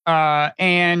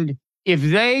 And if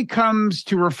they comes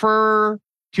to refer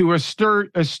to a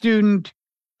student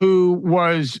who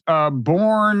was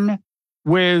born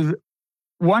with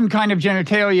one kind of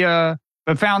genitalia,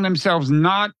 but found themselves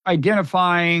not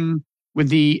identifying with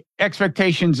the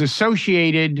expectations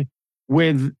associated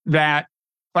with that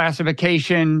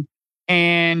classification,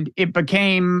 and it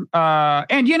became,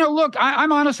 and look,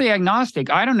 I'm honestly agnostic.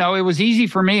 I don't know. It was easy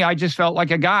for me. I just felt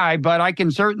like a guy, but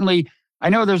I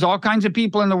know there's all kinds of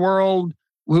people in the world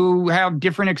who have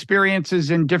different experiences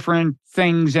and different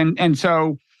things. And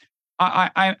so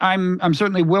I'm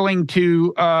certainly willing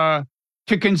to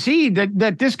concede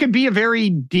that this could be a very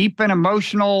deep and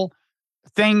emotional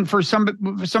thing for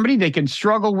somebody. They can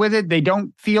struggle with it. They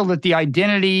don't feel that the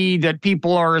identity that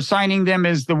people are assigning them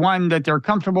is the one that they're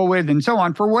comfortable with, and so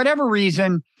on. For whatever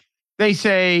reason, they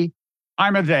say,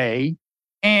 I'm a they.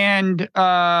 And, it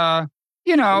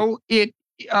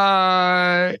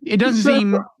doesn't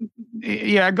seem,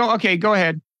 go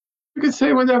ahead. You can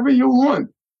say whatever you want,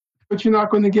 but you're not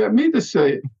going to get me to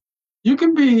say it. You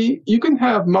can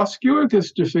have muscular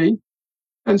dystrophy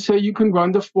and say you can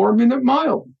run the 4-minute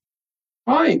mile.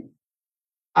 Fine.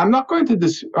 You want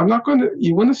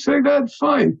to say that?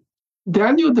 Fine.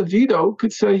 Daniel DeVito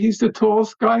could say he's the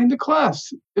tallest guy in the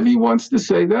class. If he wants to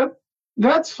say that,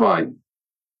 that's fine.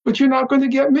 But you're not going to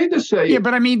get me to say it. Yeah,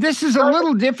 but I mean, this is a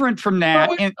little different from that.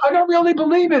 I don't really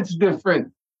believe it's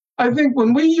different. I think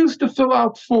when we used to fill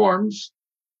out forms,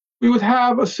 we would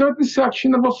have a certain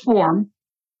section of a form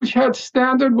which had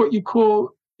standard, what you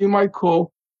might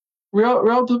call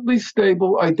relatively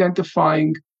stable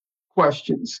identifying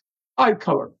questions. Eye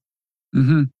color,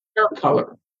 hair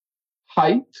color,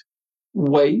 height,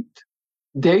 weight,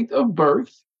 date of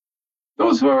birth.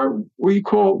 Those are what we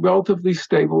call relatively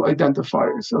stable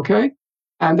identifiers, okay?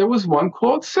 And there was one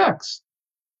called sex.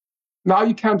 Now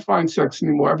you can't find sex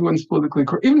anymore. Everyone's politically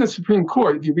correct. Even the Supreme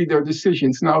Court, if you read their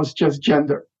decisions, now it's just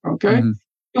gender, okay?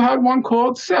 You had one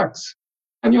called sex.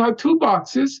 And you had two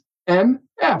boxes, M,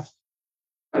 F.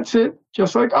 That's it,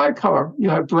 just like eye color. You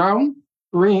had brown,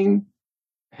 green,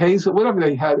 hazel, whatever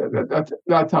they had at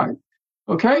that time,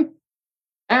 okay?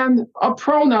 And a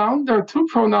pronoun, there are two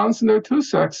pronouns and there are two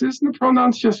sexes, and the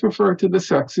pronouns just refer to the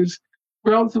sexes,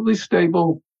 relatively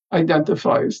stable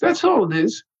identifiers. That's all it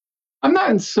is. I'm not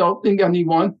insulting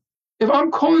anyone. If I'm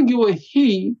calling you a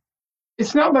he,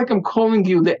 it's not like I'm calling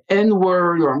you the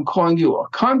N-word or I'm calling you a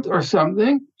cunt or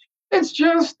something. It's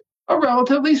just a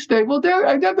relatively stable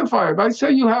identifier. If I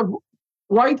say you have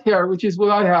white hair, which is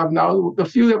what I have now, the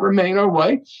few that remain are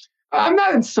white, I'm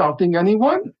not insulting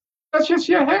anyone. That's just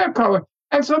your hair color.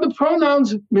 And so the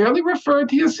pronouns merely refer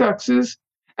to your sexes.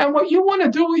 And what you want to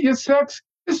do with your sex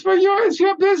is it's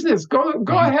your business. Go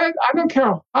ahead. I don't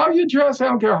care how you dress. I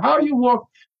don't care how you walk.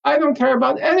 I don't care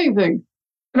about anything.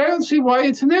 And I don't see why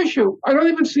it's an issue. I don't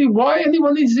even see why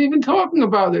anyone is even talking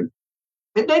about it.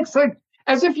 It makes like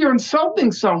as if you're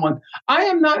insulting someone. I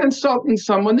am not insulting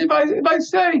someone if I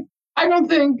say I don't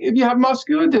think if you have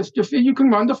muscular dystrophy, you can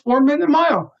run the 4-minute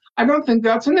mile. I don't think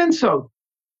that's an insult.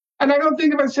 And I don't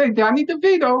think if I say Danny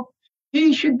DeVito,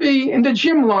 he should be in the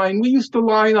gym line. We used to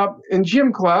line up in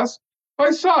gym class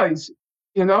by size,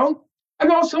 and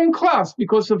also in class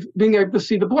because of being able to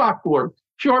see the blackboard.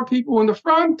 Short people in the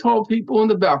front, tall people in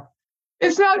the back.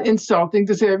 It's not insulting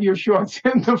to say if you're short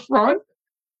in the front,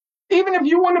 even if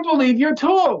you want to believe you're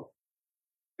tall.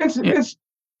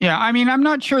 Yeah, I mean, I'm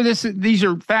not sure these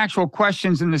are factual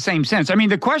questions in the same sense. I mean,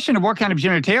 the question of what kind of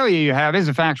genitalia you have is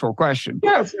a factual question.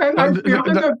 Yes, and I feel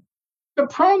the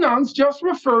pronouns just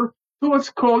refer to what's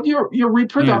called your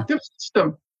reproductive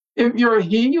system. If you're a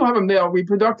he, you have a male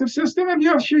reproductive system. If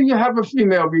you're a she, you have a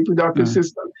female reproductive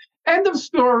system. End of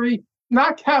story.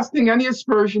 Not casting any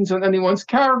aspersions on anyone's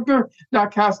character,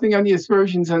 not casting any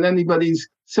aspersions on anybody's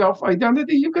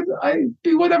self-identity. You could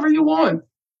be whatever you want.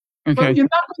 Okay.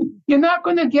 But you're not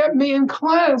going to get me in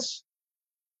class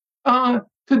to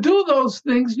do those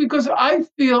things because I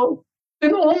feel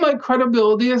then all my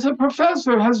credibility as a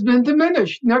professor has been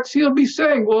diminished. Next, he'll be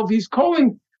saying, well, if he's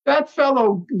calling that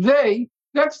fellow they,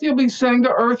 next he'll be saying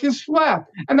the earth is flat.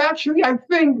 And actually, I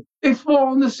think they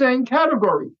fall in the same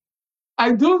category.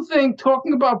 I do think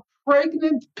talking about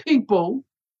pregnant people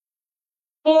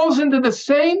falls into the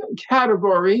same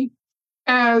category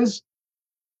as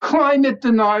climate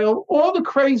denial, all the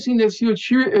craziness you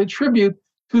attribute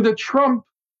to the Trump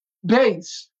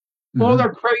base, all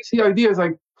their crazy ideas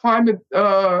like climate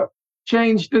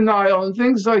change denial and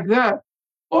things like that.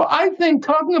 Well, I think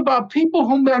talking about people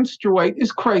who menstruate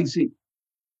is crazy.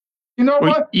 You know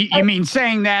what? You mean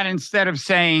saying that instead of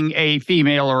saying a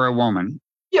female or a woman?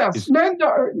 Yes, men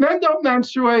don't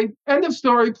menstruate. End of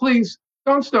story. Please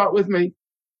don't start with me.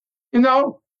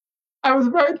 I was a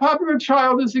very popular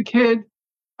child as a kid.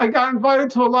 I got invited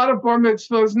to a lot of bar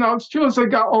mitzvahs. Now, it's true as I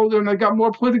got older and I got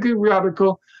more politically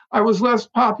radical, I was less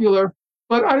popular.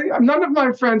 But none of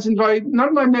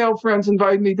my male friends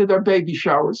invited me to their baby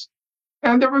showers.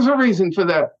 And there was a reason for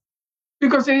that,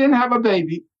 because they didn't have a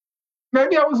baby.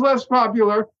 Maybe I was less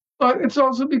popular, but it's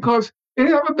also because they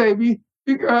didn't have a baby,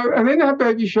 and they didn't have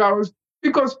baby showers,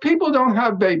 because people don't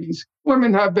have babies.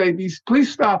 Women have babies.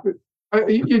 Please stop it.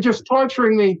 You're just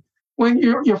torturing me when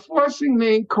you're forcing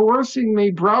me, coercing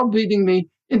me, browbeating me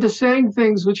into saying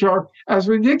things which are as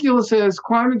ridiculous as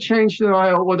climate change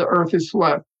denial or the earth is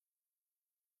flat.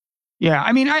 Yeah,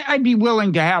 I mean, I'd be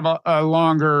willing to have a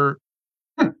longer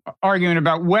argument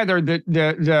about whether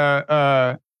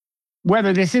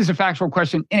whether this is a factual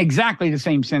question in exactly the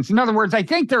same sense. In other words, I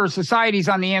think there are societies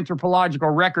on the anthropological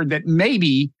record that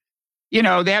maybe, they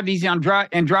have these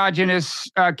androgynous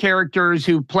characters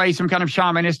who play some kind of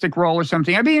shamanistic role or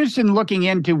something. I'd be interested in looking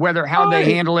into how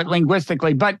they handle it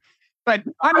linguistically. But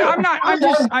I'm not.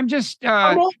 I'm just.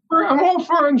 I'm all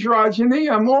for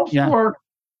androgyny. I'm all for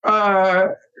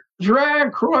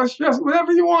drag, cross-dress,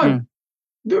 whatever you want.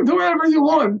 Do whatever you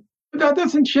want. But that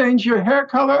doesn't change your hair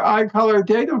color, eye color,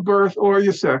 date of birth, or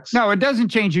your sex. No, it doesn't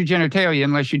change your genitalia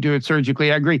unless you do it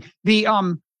surgically. I agree. The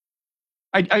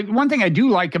one thing I do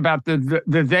like about the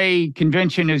they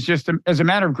convention is just as a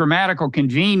matter of grammatical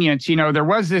convenience. There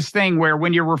was this thing where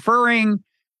when you're referring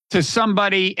to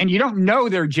somebody and you don't know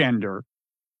their gender,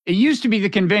 it used to be the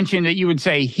convention that you would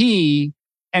say he.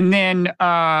 And then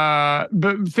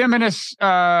feminists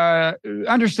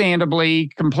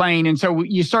understandably complain. And so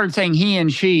you started saying he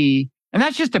and she, and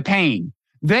that's just a pain.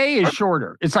 They is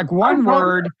shorter. It's like one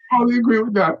word. I totally agree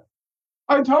with that.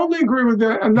 And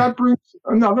that brings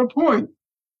another point.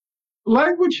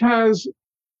 Language has,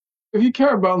 if you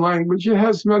care about language, it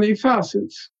has many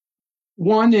facets.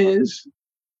 One is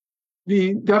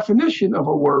the definition of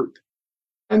a word.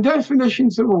 And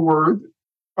definitions of a word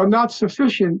are not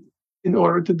sufficient in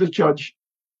order to judge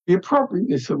the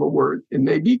appropriateness of a word. It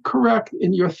may be correct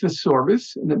in your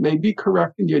thesaurus, and it may be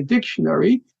correct in your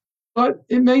dictionary, but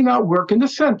it may not work in a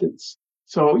sentence.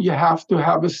 So you have to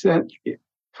have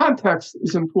context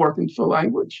is important for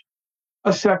language.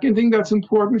 A second thing that's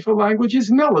important for language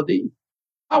is melody,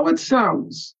 how it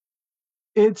sounds.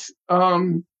 Its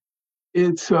rhythm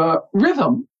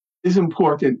is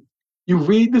important. You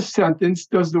read the sentence,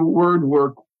 does the word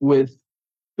work with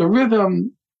the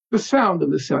rhythm, the sound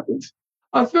of the sentence?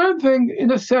 A third thing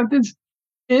in a sentence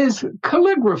is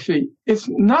calligraphy. It's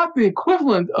not the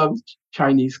equivalent of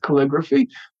Chinese calligraphy,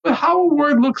 but how a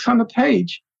word looks on a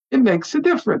page, it makes a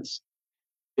difference.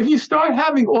 If you start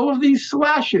having all of these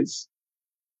slashes,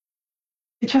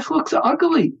 it just looks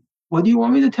ugly. What do you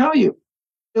want me to tell you?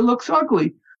 It looks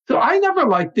ugly. So I never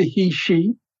liked the he,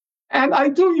 she, and I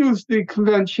do use the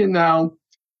convention now.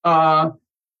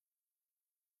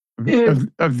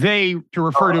 Of they to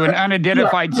refer to an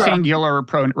unidentified singular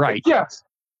pronoun, right? Yes,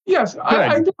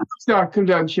 I do use that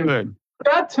convention. Good.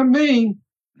 That to me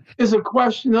is a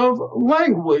question of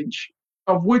language,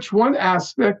 of which one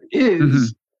aspect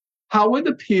is how it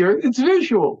appears. It's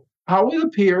visual, how it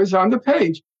appears on the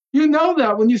page. You know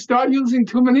that when you start using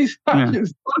too many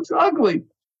slashes, it looks ugly.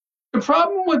 The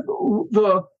problem with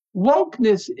the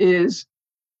wokeness is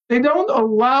they don't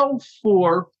allow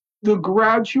for the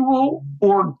gradual,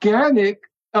 organic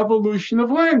evolution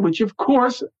of language. Of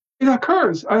course, it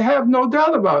occurs. I have no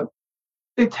doubt about it.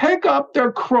 They take up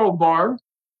their crowbar,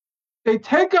 they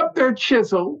take up their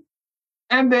chisel,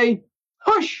 and they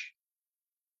push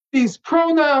these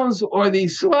pronouns or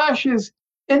these slashes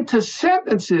into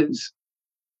sentences,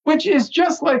 which is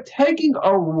just like taking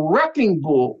a wrecking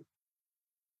ball.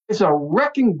 It's a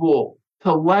wrecking ball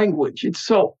to language. It's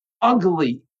so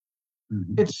ugly.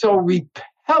 It's so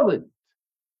repellent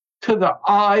to the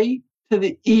eye, to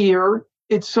the ear.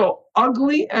 It's so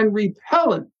ugly and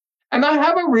repellent. And I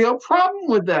have a real problem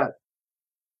with that.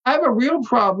 I have a real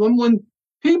problem when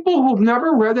people who've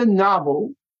never read a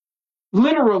novel,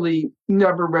 literally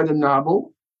never read a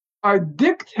novel, are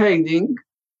dictating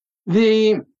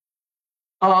the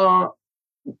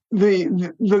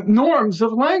norms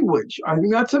of language. I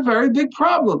think that's a very big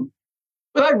problem.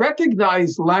 But I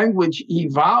recognize language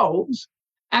evolves,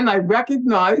 and I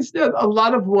recognize that a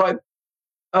lot of what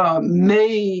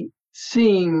may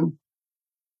seem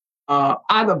out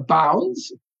of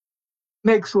bounds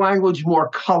makes language more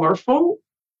colorful.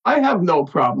 I have no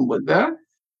problem with that.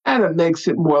 And it makes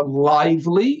it more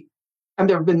lively. And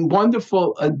there have been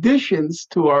wonderful additions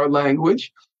to our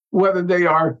language, whether they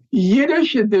are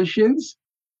Yiddish additions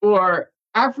or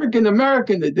African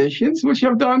American additions, which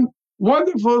have done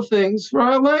wonderful things for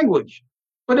our language.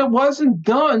 But it wasn't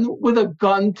done with a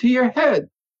gun to your head.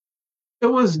 It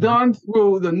was done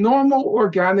through the normal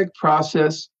organic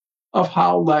process of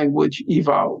how language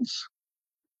evolves.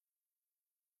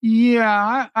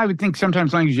 Yeah, I would think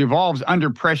sometimes language evolves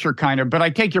under pressure, kind of. But I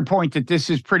take your point that this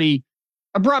is pretty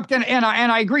abrupt, and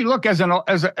I agree. Look, as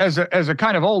a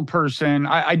kind of old person,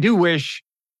 I do wish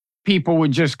people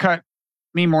would just cut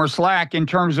me more slack in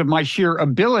terms of my sheer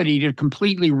ability to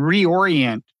completely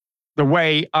reorient the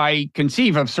way I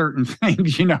conceive of certain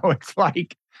things. You know, it's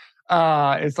like,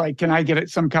 can I get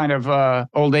some kind of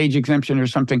old age exemption or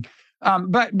something?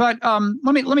 But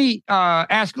let me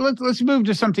ask. Let's move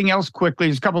to something else quickly.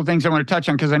 There's a couple of things I want to touch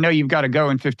on because I know you've got to go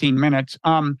in 15 minutes.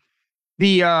 So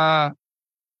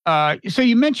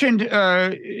you mentioned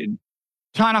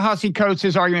Ta-Nehisi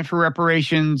Coates' argument for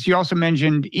reparations. You also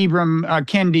mentioned Ibram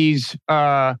Kendi's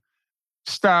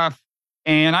stuff,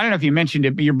 and I don't know if you mentioned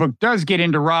it, but your book does get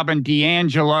into Robin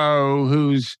DiAngelo,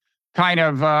 who's kind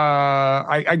of,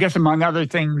 I guess, among other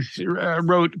things,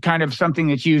 wrote kind of something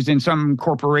that's used in some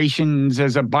corporations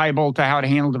as a Bible to how to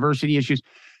handle diversity issues.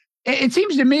 It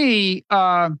seems to me,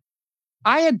 I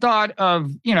had thought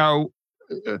of,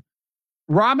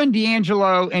 Robin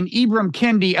DiAngelo and Ibram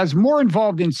Kendi as more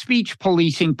involved in speech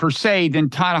policing per se than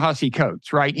Ta-Nehisi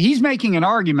Coates, right? He's making an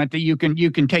argument that you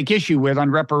can take issue with on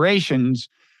reparations,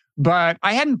 but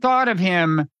I hadn't thought of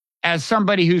him as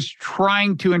somebody who's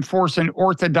trying to enforce an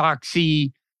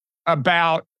orthodoxy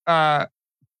about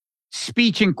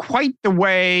speech in quite the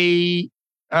way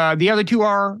the other two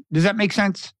are. Does that make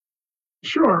sense?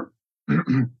 Sure.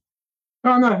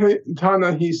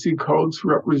 Ta-Nehisi Coates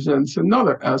represents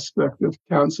another aspect of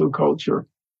cancel culture,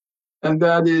 and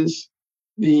that is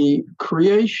the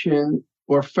creation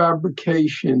or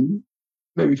fabrication,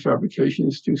 maybe fabrication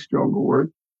is too strong a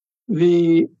word,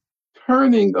 the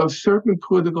turning of certain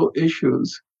political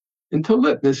issues into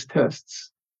litmus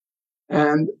tests.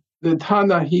 And the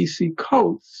Ta-Nehisi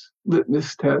Coates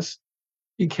litmus test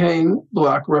became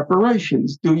Black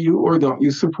reparations. Do you or don't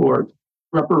you support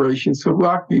reparations for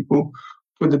Black people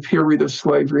for the period of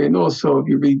slavery? And also, if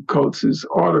you read Coates's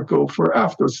article for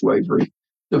after slavery,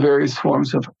 the various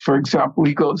forms of, for example,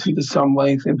 he goes into some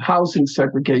length in housing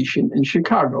segregation in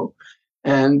Chicago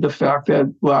and the fact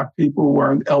that Black people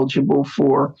weren't eligible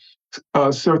for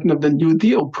certain of the New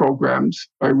Deal programs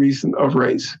by reason of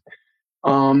race.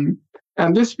 And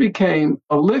this became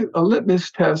a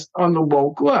litmus test on the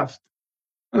woke left.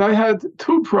 And I have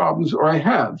two problems with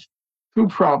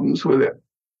it.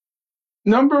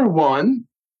 Number one,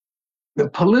 the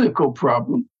political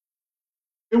problem.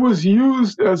 It was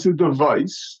used as a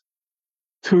device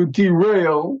to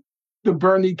derail the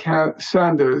Bernie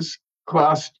Sanders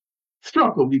class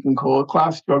struggle, we can call it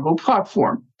class struggle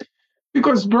platform,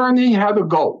 because Bernie had a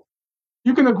goal.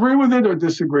 You can agree with it or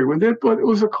disagree with it, but it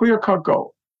was a clear-cut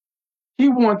goal. He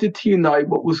wanted to unite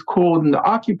what was called in the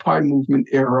Occupy movement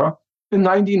era the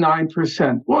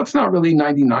 99%. Well, it's not really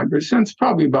 99%, it's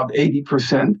probably about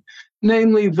 80%,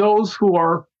 namely those who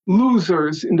are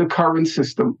losers in the current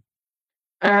system.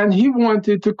 And he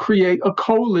wanted to create a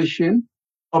coalition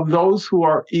of those who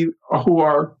are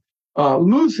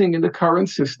losing in the current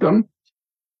system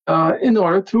in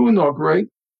order to inaugurate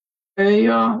a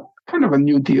kind of a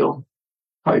New Deal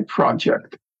type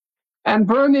project. And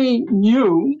Bernie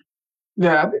knew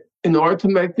that in order to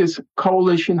make this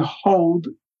coalition hold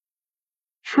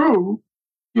true,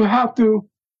 you have to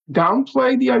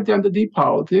downplay the identity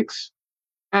politics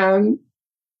and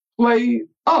play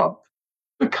up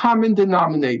the common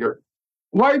denominator.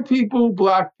 White people,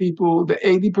 Black people, the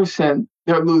 80%,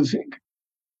 they're losing.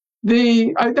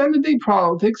 The identity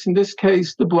politics, in this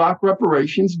case, the Black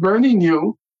reparations, Bernie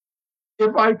knew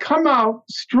if I come out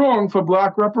strong for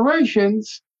Black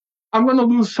reparations, I'm going to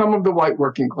lose some of the white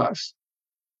working class.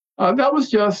 That was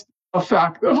just a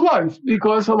fact of life,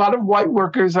 because a lot of white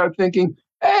workers are thinking,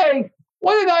 hey,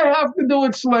 what did I have to do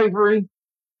with slavery?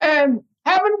 And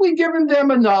haven't we given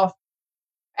them enough?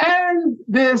 And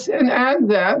this and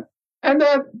that. And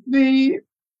that the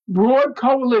broad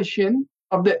coalition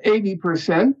of the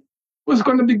 80% was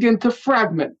going to begin to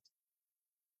fragment.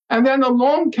 And then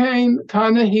along came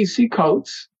Ta-Nehisi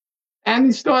Coates, and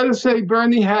he started to say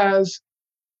Bernie has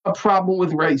a problem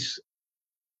with race.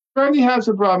 Bernie has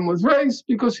a problem with race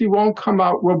because he won't come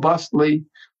out robustly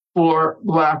for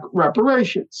Black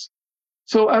reparations.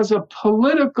 So as a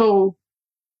political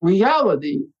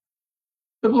reality,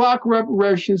 the Black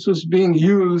reparations was being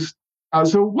used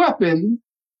as a weapon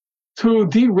to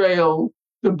derail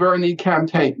the Bernie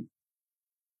campaign.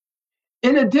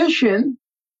 In addition,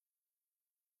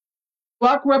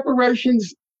 Black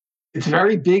reparations, it's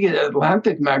very big at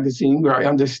Atlantic Magazine, where I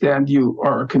understand you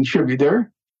are a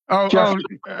contributor.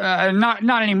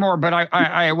 Not anymore. But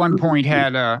I at one point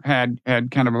had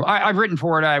kind of I've written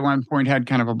for it. I at one point had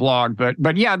kind of a blog.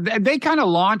 But yeah, they kind of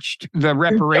launched the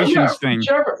reparations thing.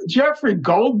 Jeffrey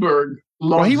Goldberg.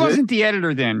 Well, he wasn't the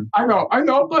editor then. I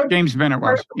know, but James Bennett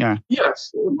was. Yeah.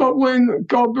 Yes, but when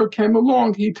Goldberg came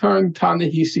along, he turned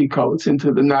Ta-Nehisi Coates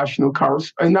into the national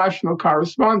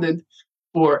correspondent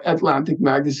for Atlantic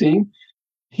Magazine.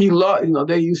 He loved,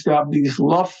 they used to have these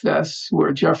love fests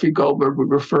where Jeffrey Goldberg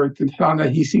would refer to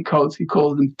Ta-Nehisi Coates. He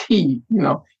called him T.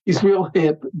 He's real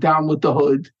hip, down with the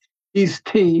hood. He's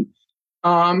T.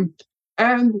 And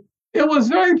it was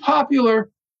very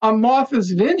popular on Martha's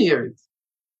Vineyard.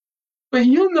 But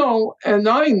and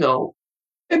I know,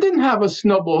 it didn't have a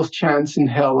snowball's chance in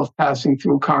hell of passing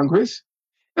through Congress.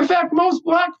 In fact, most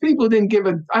Black people didn't give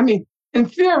it. I mean, in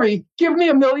theory, give me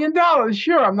 $1 million.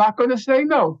 Sure, I'm not going to say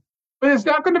no. But it's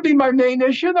not going to be my main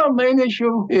issue. The main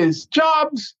issue is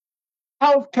jobs,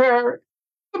 healthcare,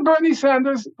 the Bernie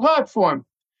Sanders platform.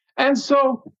 And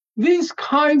so these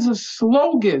kinds of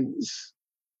slogans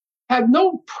had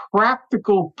no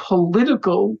practical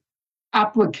political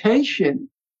application.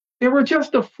 They were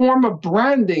just a form of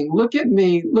branding. Look at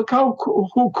me. Look how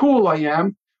cool I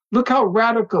am. Look how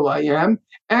radical I am.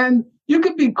 And you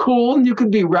could be cool and you could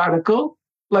be radical,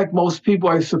 like most people,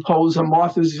 I suppose, on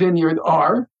Martha's Vineyard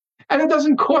are. And it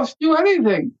doesn't cost you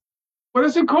anything. What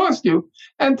does it cost you?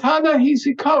 And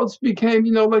Ta-Nehisi Coates became,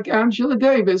 like Angela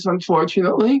Davis,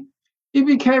 unfortunately. He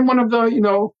became one of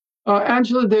the,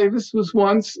 Angela Davis was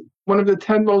once one of the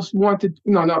 10 most wanted,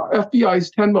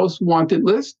 FBI's 10 most wanted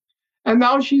list. And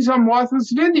now she's on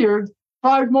Martha's Vineyard,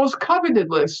 5 most coveted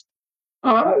list.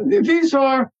 These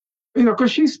are,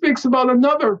 because she speaks about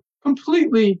another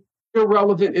completely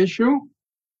irrelevant issue.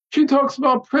 She talks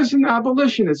about prison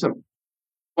abolitionism.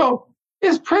 Well,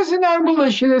 is prison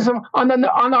abolitionism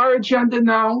on our agenda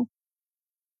now?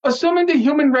 Assuming the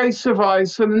human race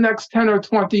survives for the next 10 or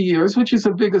 20 years, which is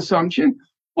a big assumption,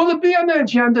 will it be on the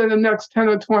agenda in the next 10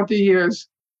 or 20 years?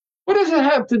 What does it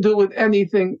have to do with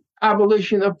anything?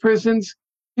 Abolition of prisons.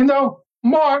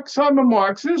 Marx, I'm a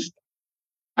Marxist.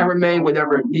 I remain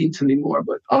whatever it means anymore,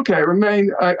 but okay,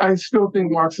 I still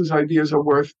think Marx's ideas are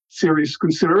worth serious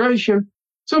consideration.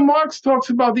 So Marx talks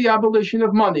about the abolition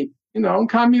of money. In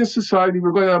communist society,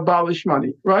 we're going to abolish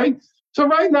money, right? So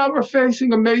right now we're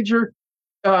facing a major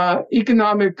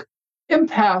economic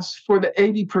impasse for the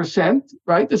 80%,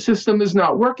 right? The system is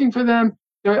not working for them.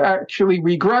 They're actually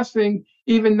regressing.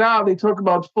 Even now, they talk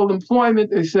about full employment.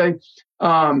 They say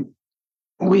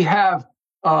we have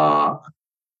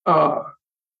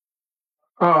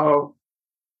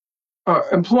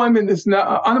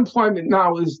unemployment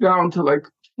now is down to like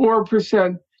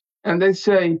 4%, and they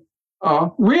say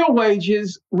real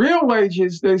wages.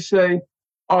 They say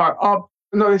are up.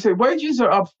 No, they say wages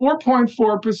are up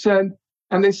 4.4%,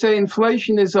 and they say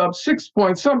inflation is up 6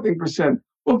 point something percent.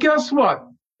 Well, guess what?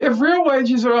 if real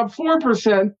wages are up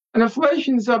 4% and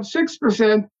inflation is up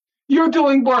 6%, you're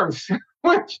doing worse,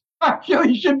 which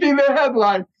actually should be the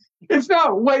headline. It's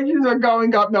not wages are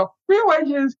going up. No, real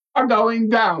wages are going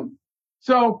down.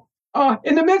 So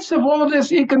in the midst of all of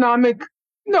this economic,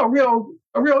 a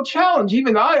real challenge,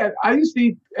 even I used to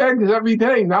eat eggs every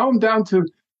day. Now I'm down to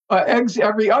eggs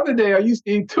every other day. I used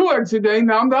to eat 2 eggs a day.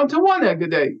 Now I'm down to 1 egg a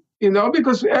day,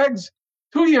 because eggs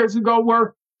 2 years ago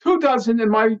were 2 dozen in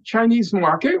my Chinese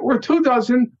market, were 2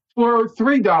 dozen for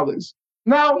 $3.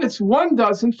 Now it's 1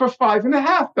 dozen for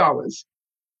 $5.50.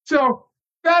 So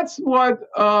that's what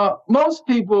most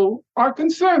people are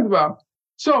concerned about.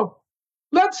 So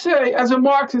let's say, as a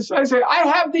Marxist, I say, I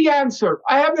have the answer.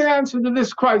 I have the answer to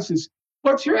this crisis.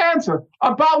 What's your answer?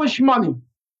 Abolish money.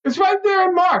 It's right there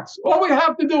in Marx. All we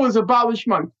have to do is abolish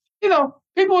money.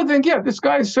 People would think, yeah, this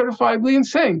guy is certifiably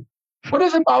insane. What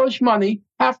does abolish money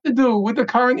have to do with the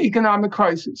current economic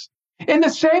crisis? In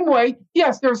the same way,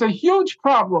 yes, there's a huge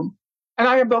problem, and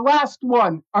I am the last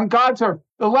one on God's earth,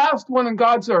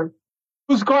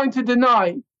 who's going to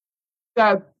deny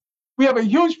that we have a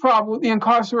huge problem with the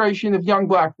incarceration of young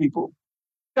Black people.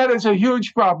 That is a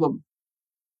huge problem.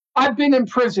 I've been in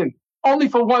prison only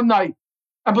for one night,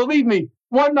 and believe me,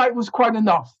 one night was quite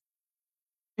enough.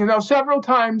 Several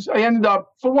times I ended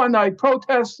up, for one night,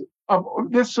 protests of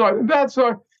this sort and that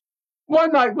sort.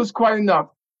 One night was quite enough.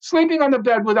 Sleeping on the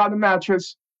bed without a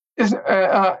mattress is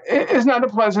not a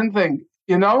pleasant thing,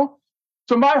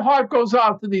 So my heart goes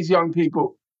out to these young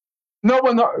people. No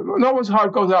one's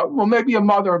heart goes out. Well, maybe a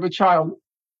mother of a child,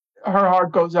 her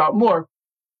heart goes out more.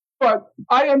 But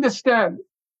I understand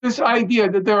this idea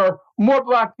that there are more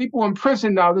Black people in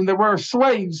prison now than there were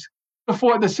slaves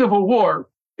before the Civil War.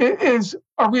 It is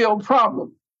a real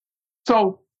problem.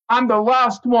 So I'm the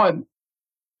last one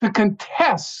to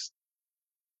contest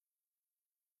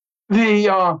the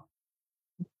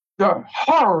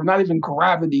horror, not even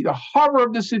gravity, the horror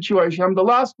of the situation. I'm the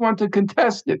last one to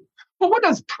contest it. But what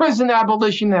does prison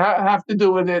abolition have to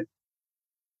do with it?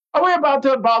 Are we about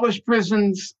to abolish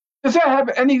prisons? Does that have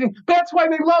anything? That's why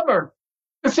they love her.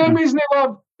 The same reason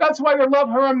that's why they love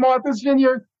her in Martha's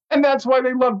Vineyard, and that's why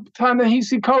they love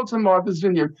Ta-Nehisi Coates in Martha's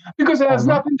Vineyard, because it has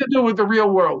nothing to do with the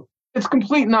real world. It's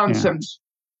complete nonsense.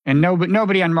 Yeah. And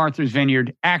nobody on Martha's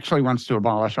Vineyard actually wants to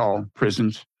abolish all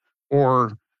prisons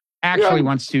or actually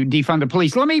wants to defund the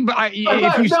police. They'll be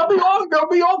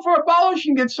all for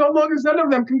abolishing it so long as none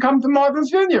of them can come to Martha's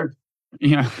Vineyard.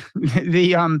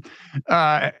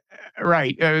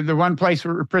 Right. The one place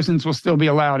where prisons will still be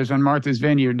allowed is on Martha's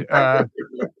Vineyard.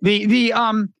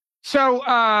 So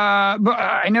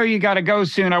I know you got to go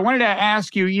soon. I wanted to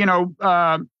ask you,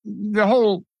 the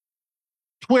whole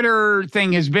Twitter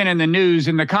thing has been in the news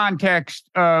in the context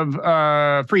of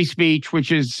free speech,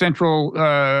 which is central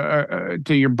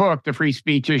to your book, The Free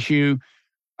Speech Issue.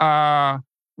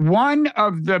 One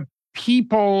of the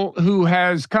people who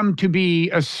has come to be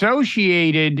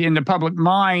associated in the public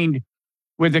mind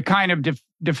with the kind of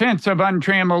defense of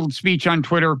untrammeled speech on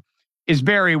Twitter is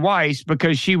Bari Weiss,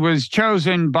 because she was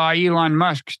chosen by Elon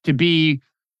Musk to be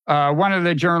one of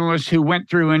the journalists who went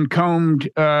through and combed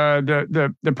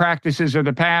the practices of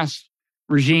the past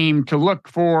regime to look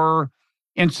for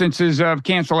instances of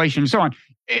cancellation and so on.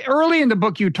 Early in the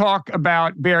book, you talk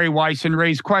about Bari Weiss and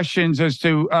raise questions as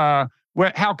to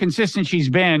how consistent she's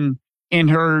been in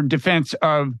her defense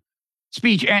of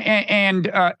speech, and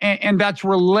that's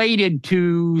related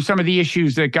to some of the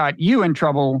issues that got you in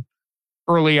trouble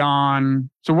early on.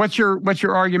 So what's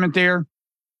your argument there?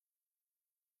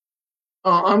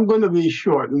 I'm going to be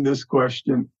short in this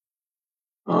question.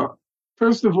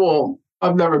 First of all,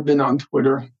 I've never been on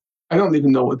Twitter. I don't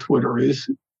even know what Twitter is.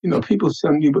 People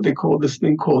send me what they call this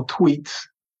thing called tweets.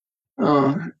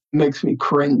 Makes me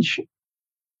cringe.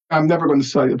 I'm never going to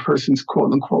cite a person's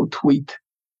quote unquote tweet.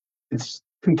 It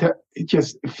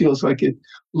just feels like it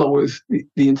lowers the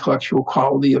intellectual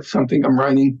quality of something I'm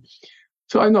writing.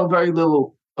 So I know very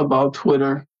little about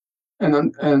Twitter,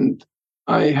 and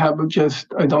I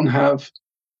don't have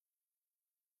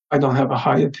a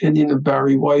high opinion of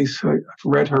Bari Weiss. I've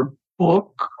read her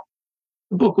book.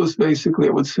 The book was basically,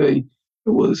 I would say, it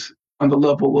was on the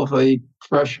level of a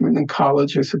freshman in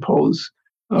college, I suppose.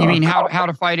 You mean How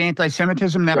to Fight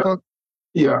Anti-Semitism, that book?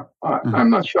 Yeah. I'm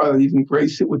not sure I'd even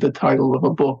grace it with the title of a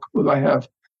book, but I have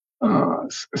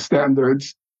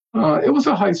standards. It was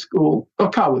a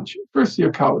college, first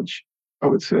year college, I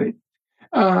would say.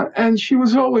 And she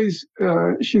was always,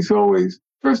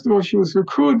 first of all, she was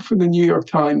recruited for the New York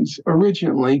Times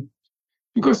originally,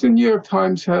 because the New York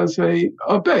Times has a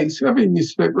base. Every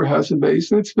newspaper has a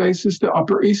base, and its base is the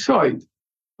Upper East Side.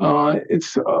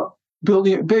 It's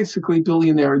basically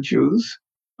billionaire Jews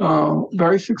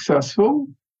very successful.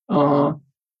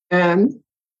 And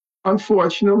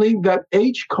unfortunately, that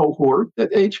age cohort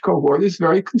is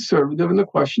very conservative in the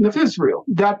question of Israel.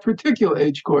 That particular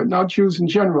age cohort, not Jews in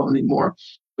general anymore,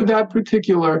 but that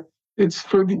particular, it's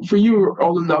for you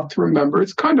old enough to remember,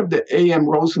 it's kind of the A.M.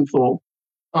 Rosenthal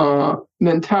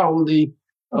mentality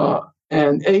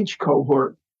and age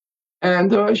cohort.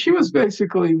 And she was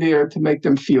basically there to make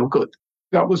them feel good.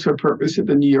 That was her purpose at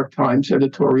the New York Times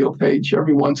editorial page.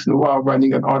 Every once in a while,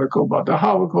 writing an article about the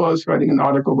Holocaust, writing an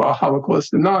article about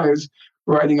Holocaust deniers,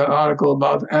 writing an article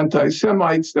about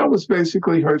anti-Semites. That was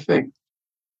basically her thing.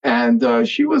 And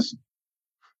she was,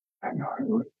 I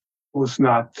know, it was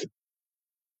not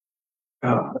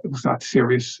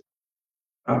serious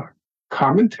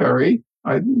commentary,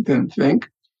 I didn't think.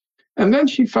 And then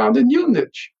she found a new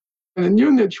niche. And the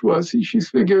new niche was, she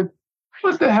figured,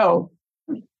 what the hell?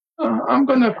 I'm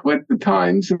going to quit the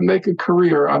Times and make a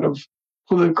career out of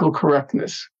political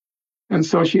correctness. And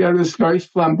so she had this very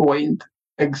flamboyant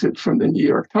exit from the New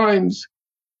York Times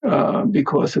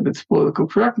because of its political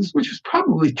correctness, which is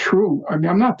probably true. I mean,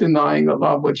 I'm not denying a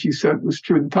lot of what she said was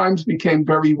true. The Times became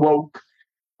very woke.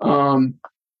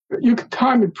 You can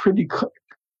time it pretty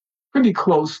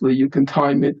closely. You can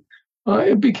time it.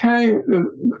 It became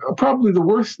probably the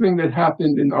worst thing that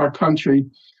happened in our country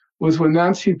was when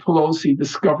Nancy Pelosi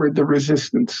discovered the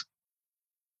resistance.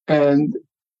 And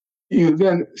you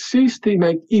then ceased to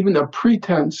make even a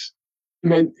pretense,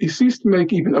 you ceased to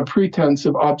make even a pretense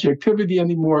of objectivity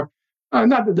anymore.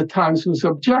 Not that the Times was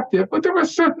objective, but there were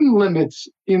certain limits,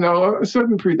 a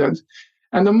certain pretense.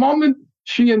 And the moment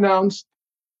she announced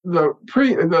the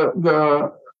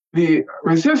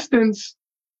resistance,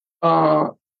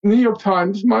 New York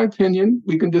Times, my opinion,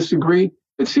 we can disagree,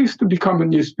 it ceased to become a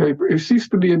newspaper. It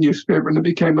ceased to be a newspaper and it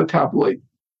became a tabloid.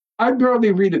 I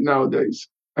barely read it nowadays.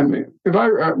 I mean,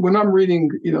 when I'm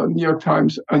reading, New York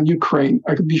Times on Ukraine,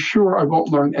 I can be sure I won't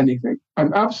learn anything.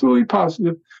 I'm absolutely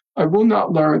positive I will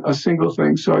not learn a single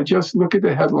thing. So I just look at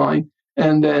the headline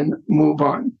and then move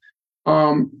on.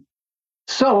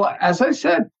 So as I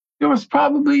said, there was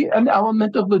probably an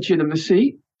element of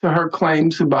legitimacy to her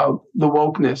claims about the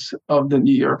wokeness of the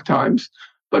New York Times.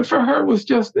 But for her, it was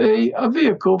just a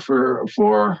vehicle for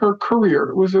her career.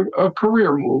 It was a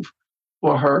career move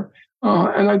for her.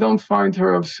 And I don't find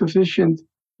her of sufficient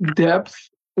depth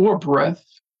or breadth,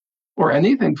 or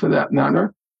anything for that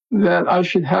matter, that I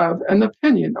should have an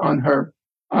opinion on her.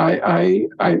 I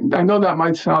know that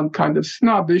might sound kind of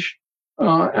snobbish,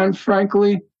 and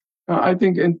frankly, I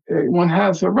think one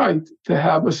has a right to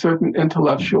have a certain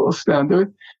intellectual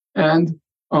standard. And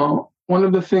one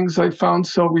of the things I found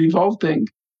so revolting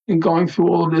in going through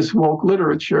all of this woke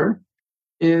literature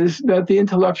is that the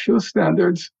intellectual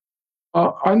standards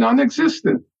are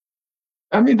non-existent.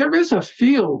 I mean, there is a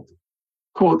field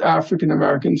called African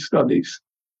American Studies,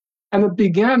 and it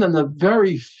began on a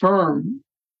very firm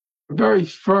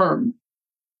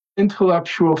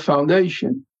intellectual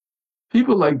foundation.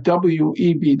 People like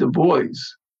W.E.B. Du Bois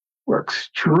were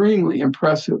extremely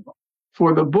impressive.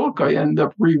 For the book, I ended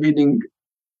up rereading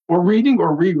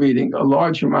a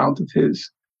large amount of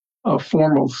his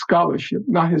formal scholarship,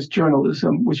 not his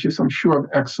journalism, which is, I'm sure, of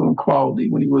excellent quality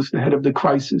when he was the head of the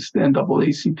Crisis, the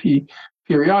NAACP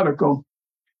periodical.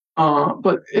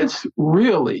 But it's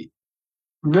really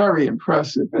very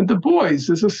impressive. And Du Bois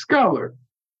is a scholar.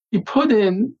 He put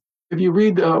in, if you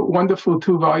read a wonderful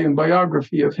 2-volume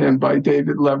biography of him by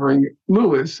David Levering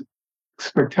Lewis,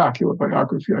 spectacular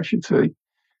biography, I should say,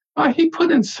 he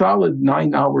put in solid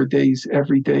 9-hour days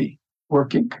every day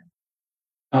working.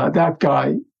 That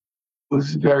guy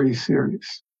was very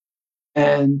serious.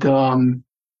 And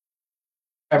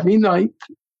every night,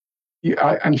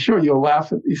 I'm sure you'll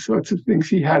laugh at these sorts of things.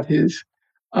 He had his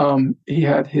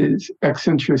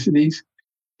eccentricities.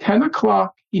 10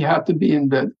 o'clock, he had to be in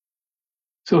bed.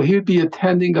 So he'd be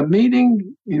attending a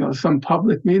meeting, some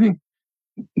public meeting.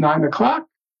 9 o'clock,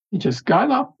 he just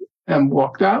got up and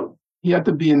walked out. He had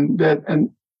to be in bed. And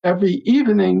every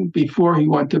evening before he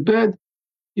went to bed,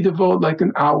 he devoted like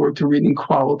an hour to reading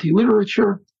quality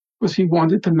literature because he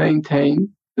wanted to maintain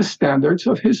the standards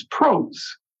of his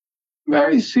prose.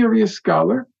 Very serious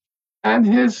scholar. And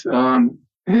his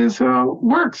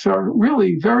works are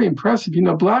really very impressive.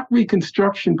 Black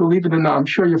Reconstruction, believe it or not, I'm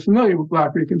sure you're familiar with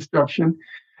Black Reconstruction.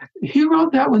 He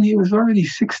wrote that when he was already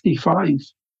 65.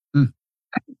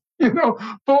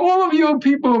 For all of you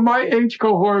people in my age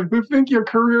cohort who think your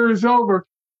career is over,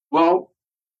 well,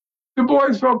 Du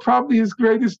Bois wrote probably his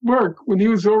greatest work when he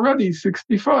was already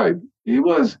 65. He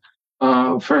was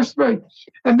first rate.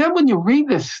 And then when you read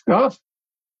this stuff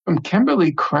from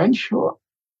Kimberly Crenshaw,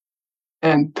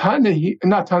 and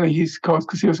not Ta-Nehisi Coates,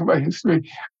 because he was about history.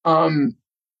 You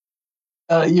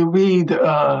read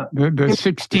the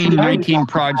 1619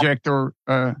 Project, or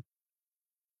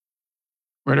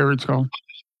whatever it's called.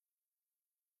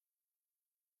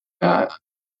 I'm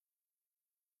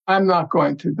not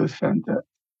going to defend it.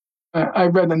 I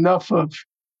read enough of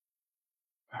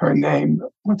her name.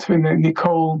 What's her name?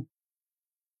 Nicole.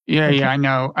 Yeah, I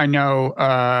know.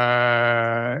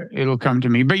 It'll come to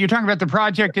me. But you're talking about the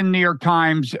project in the New York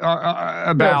Times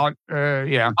about,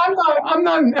 yeah. I'm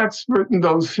not an expert in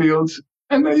those fields.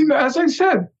 And as I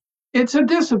said, it's a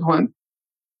discipline.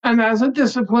 And as a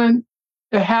discipline,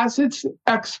 it has its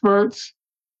experts.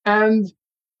 And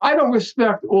I don't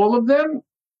respect all of them.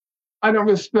 But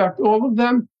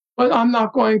I'm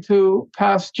not going to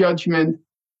pass judgment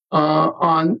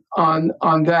on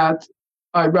that.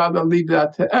 I'd rather leave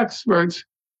that to experts.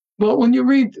 But when you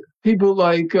read people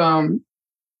like Ibram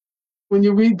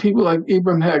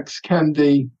X.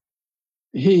 Kendi,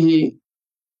 he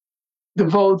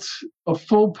devotes a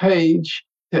full page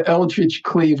to Eldridge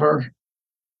Cleaver,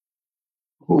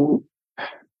 who,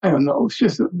 I don't know,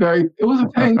 it was a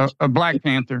page. A Black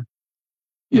Panther.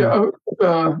 Yeah,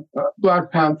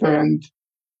 Black Panther. And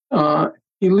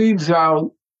he leaves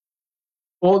out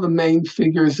all the main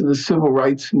figures of the civil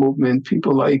rights movement,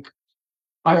 people like,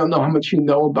 I don't know how much you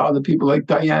know about the people like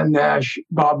Diane Nash,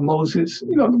 Bob Moses,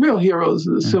 the real heroes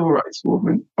of the civil rights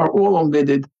movement are all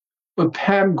omitted. But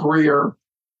Pam Grier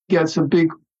gets a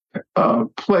big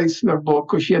place in her book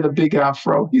because she had a big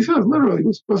afro. He says literally it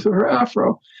was because of her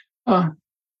afro.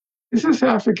 Is this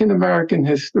African-American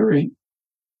history?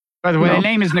 By the way, the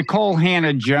name is Nicole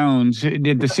Hannah Jones, who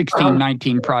did the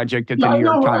 1619 Project at the New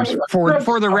York Times.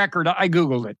 For the record, I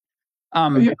Googled it.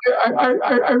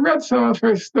 I read some of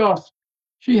her stuff.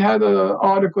 She had an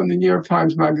article in the New York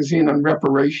Times Magazine on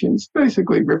reparations,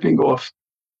 basically ripping off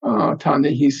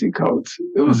Ta-Nehisi Coates.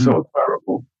 It was so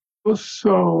terrible. It was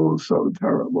so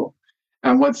terrible.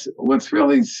 And what's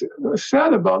really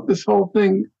sad about this whole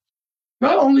thing,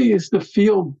 not only is the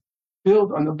field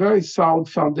built on a very solid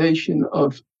foundation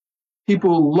of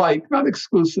people like, not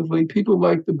exclusively, people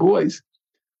like Du Bois,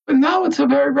 but now it's a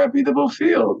very reputable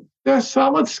field. There are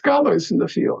solid scholars in the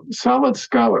field, solid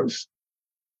scholars.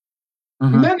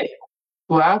 Many,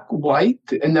 Black, white,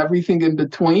 and everything in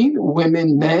between,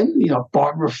 women, men.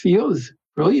 Barbara Fields,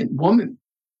 brilliant woman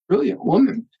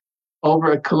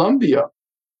over at Columbia.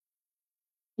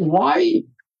 Why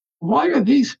are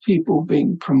these people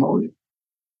being promoted?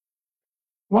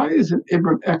 Why isn't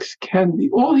Ibram X. Kendi?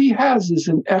 All he has is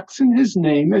an X in his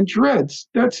name and dreads.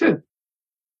 That's it.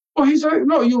 Well,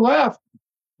 you laugh.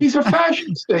 He's a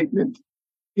fashion statement.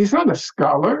 He's not a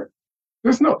scholar.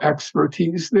 There's no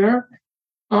expertise there.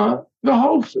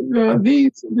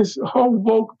 This whole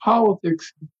woke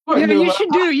politics.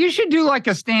 You should do like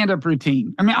a stand-up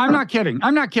routine. I mean, I'm not kidding.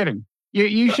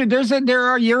 You should.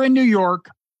 You're in New York.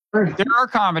 There are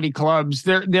comedy clubs.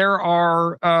 There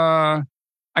are.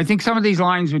 I think some of these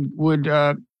lines would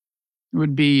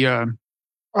be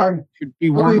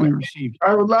warmly received.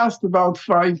 I would last about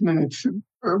 5 minutes.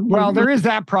 Well, there is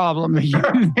that problem that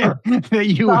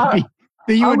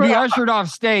you would be ushered off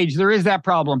stage. There is that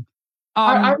problem.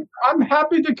 I'm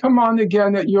happy to come on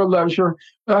again at your leisure,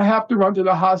 but I have to run to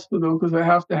the hospital because I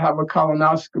have to have a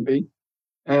colonoscopy.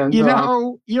 And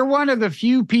you're one of the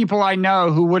few people I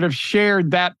know who would have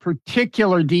shared that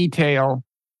particular detail.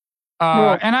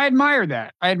 And I admire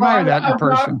that. I admire that in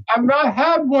person. I've not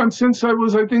had one since I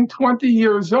was, I think, 20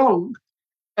 years old.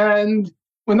 And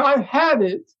when I had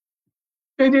it,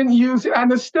 they didn't use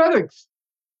anesthetics.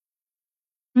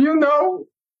 Do you know,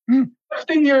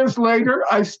 50 years later,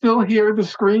 I still hear the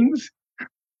screams?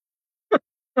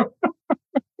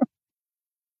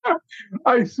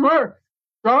 I swear.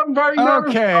 So I'm very nervous.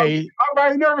 Okay. I'm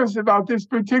very nervous about this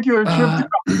particular trip.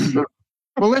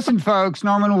 Well, listen, folks.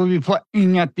 Norman will be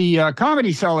playing at the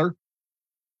Comedy Cellar.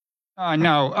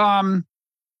 But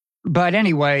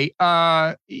anyway,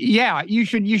 you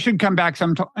should come back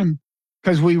sometime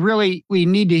because we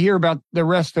need to hear about the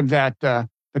rest of that the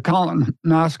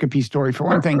colonoscopy story for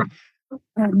one thing.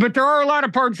 But there are a lot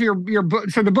of parts of your book.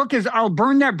 So the book is I'll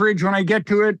Burn That Bridge When I Get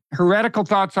to It: Heretical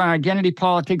Thoughts on Identity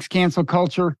Politics, Cancel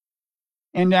Culture,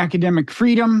 and Academic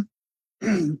Freedom.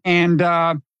 And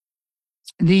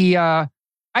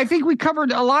I think we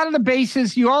covered a lot of the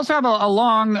bases. You also have a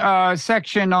long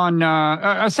section on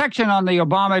the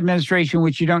Obama administration,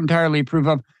 which you don't entirely approve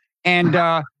of, and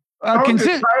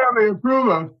entirely approve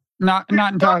of. Not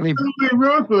entirely. Absolutely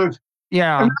ruthless.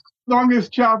 Yeah. And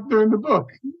longest chapter in the book.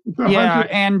 Yeah,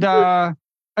 and a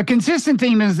consistent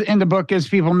theme in the book, as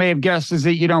people may have guessed, is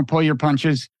that you don't pull your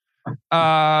punches.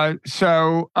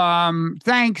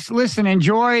 Thanks. Listen,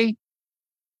 enjoy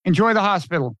the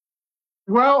hospital.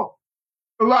 Well,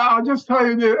 I'll just tell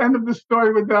you the end of the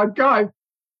story with that guy.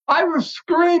 I was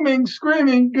screaming.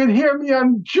 You could hear me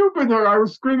on Jupiter. I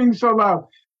was screaming so loud.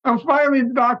 And finally,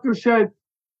 the doctor said,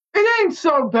 "It ain't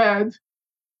so bad."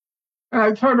 And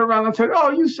I turned around and said,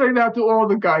 "Oh, you say that to all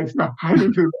the guys." No, I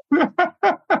didn't do that.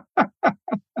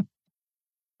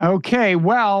 Okay,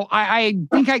 well, I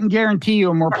think I can guarantee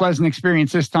you a more pleasant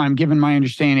experience this time, given my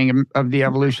understanding of the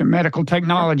evolution of medical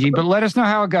technology. But let us know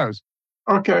how it goes.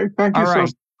 Okay, thank you. All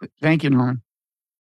right. Thank you, Norman.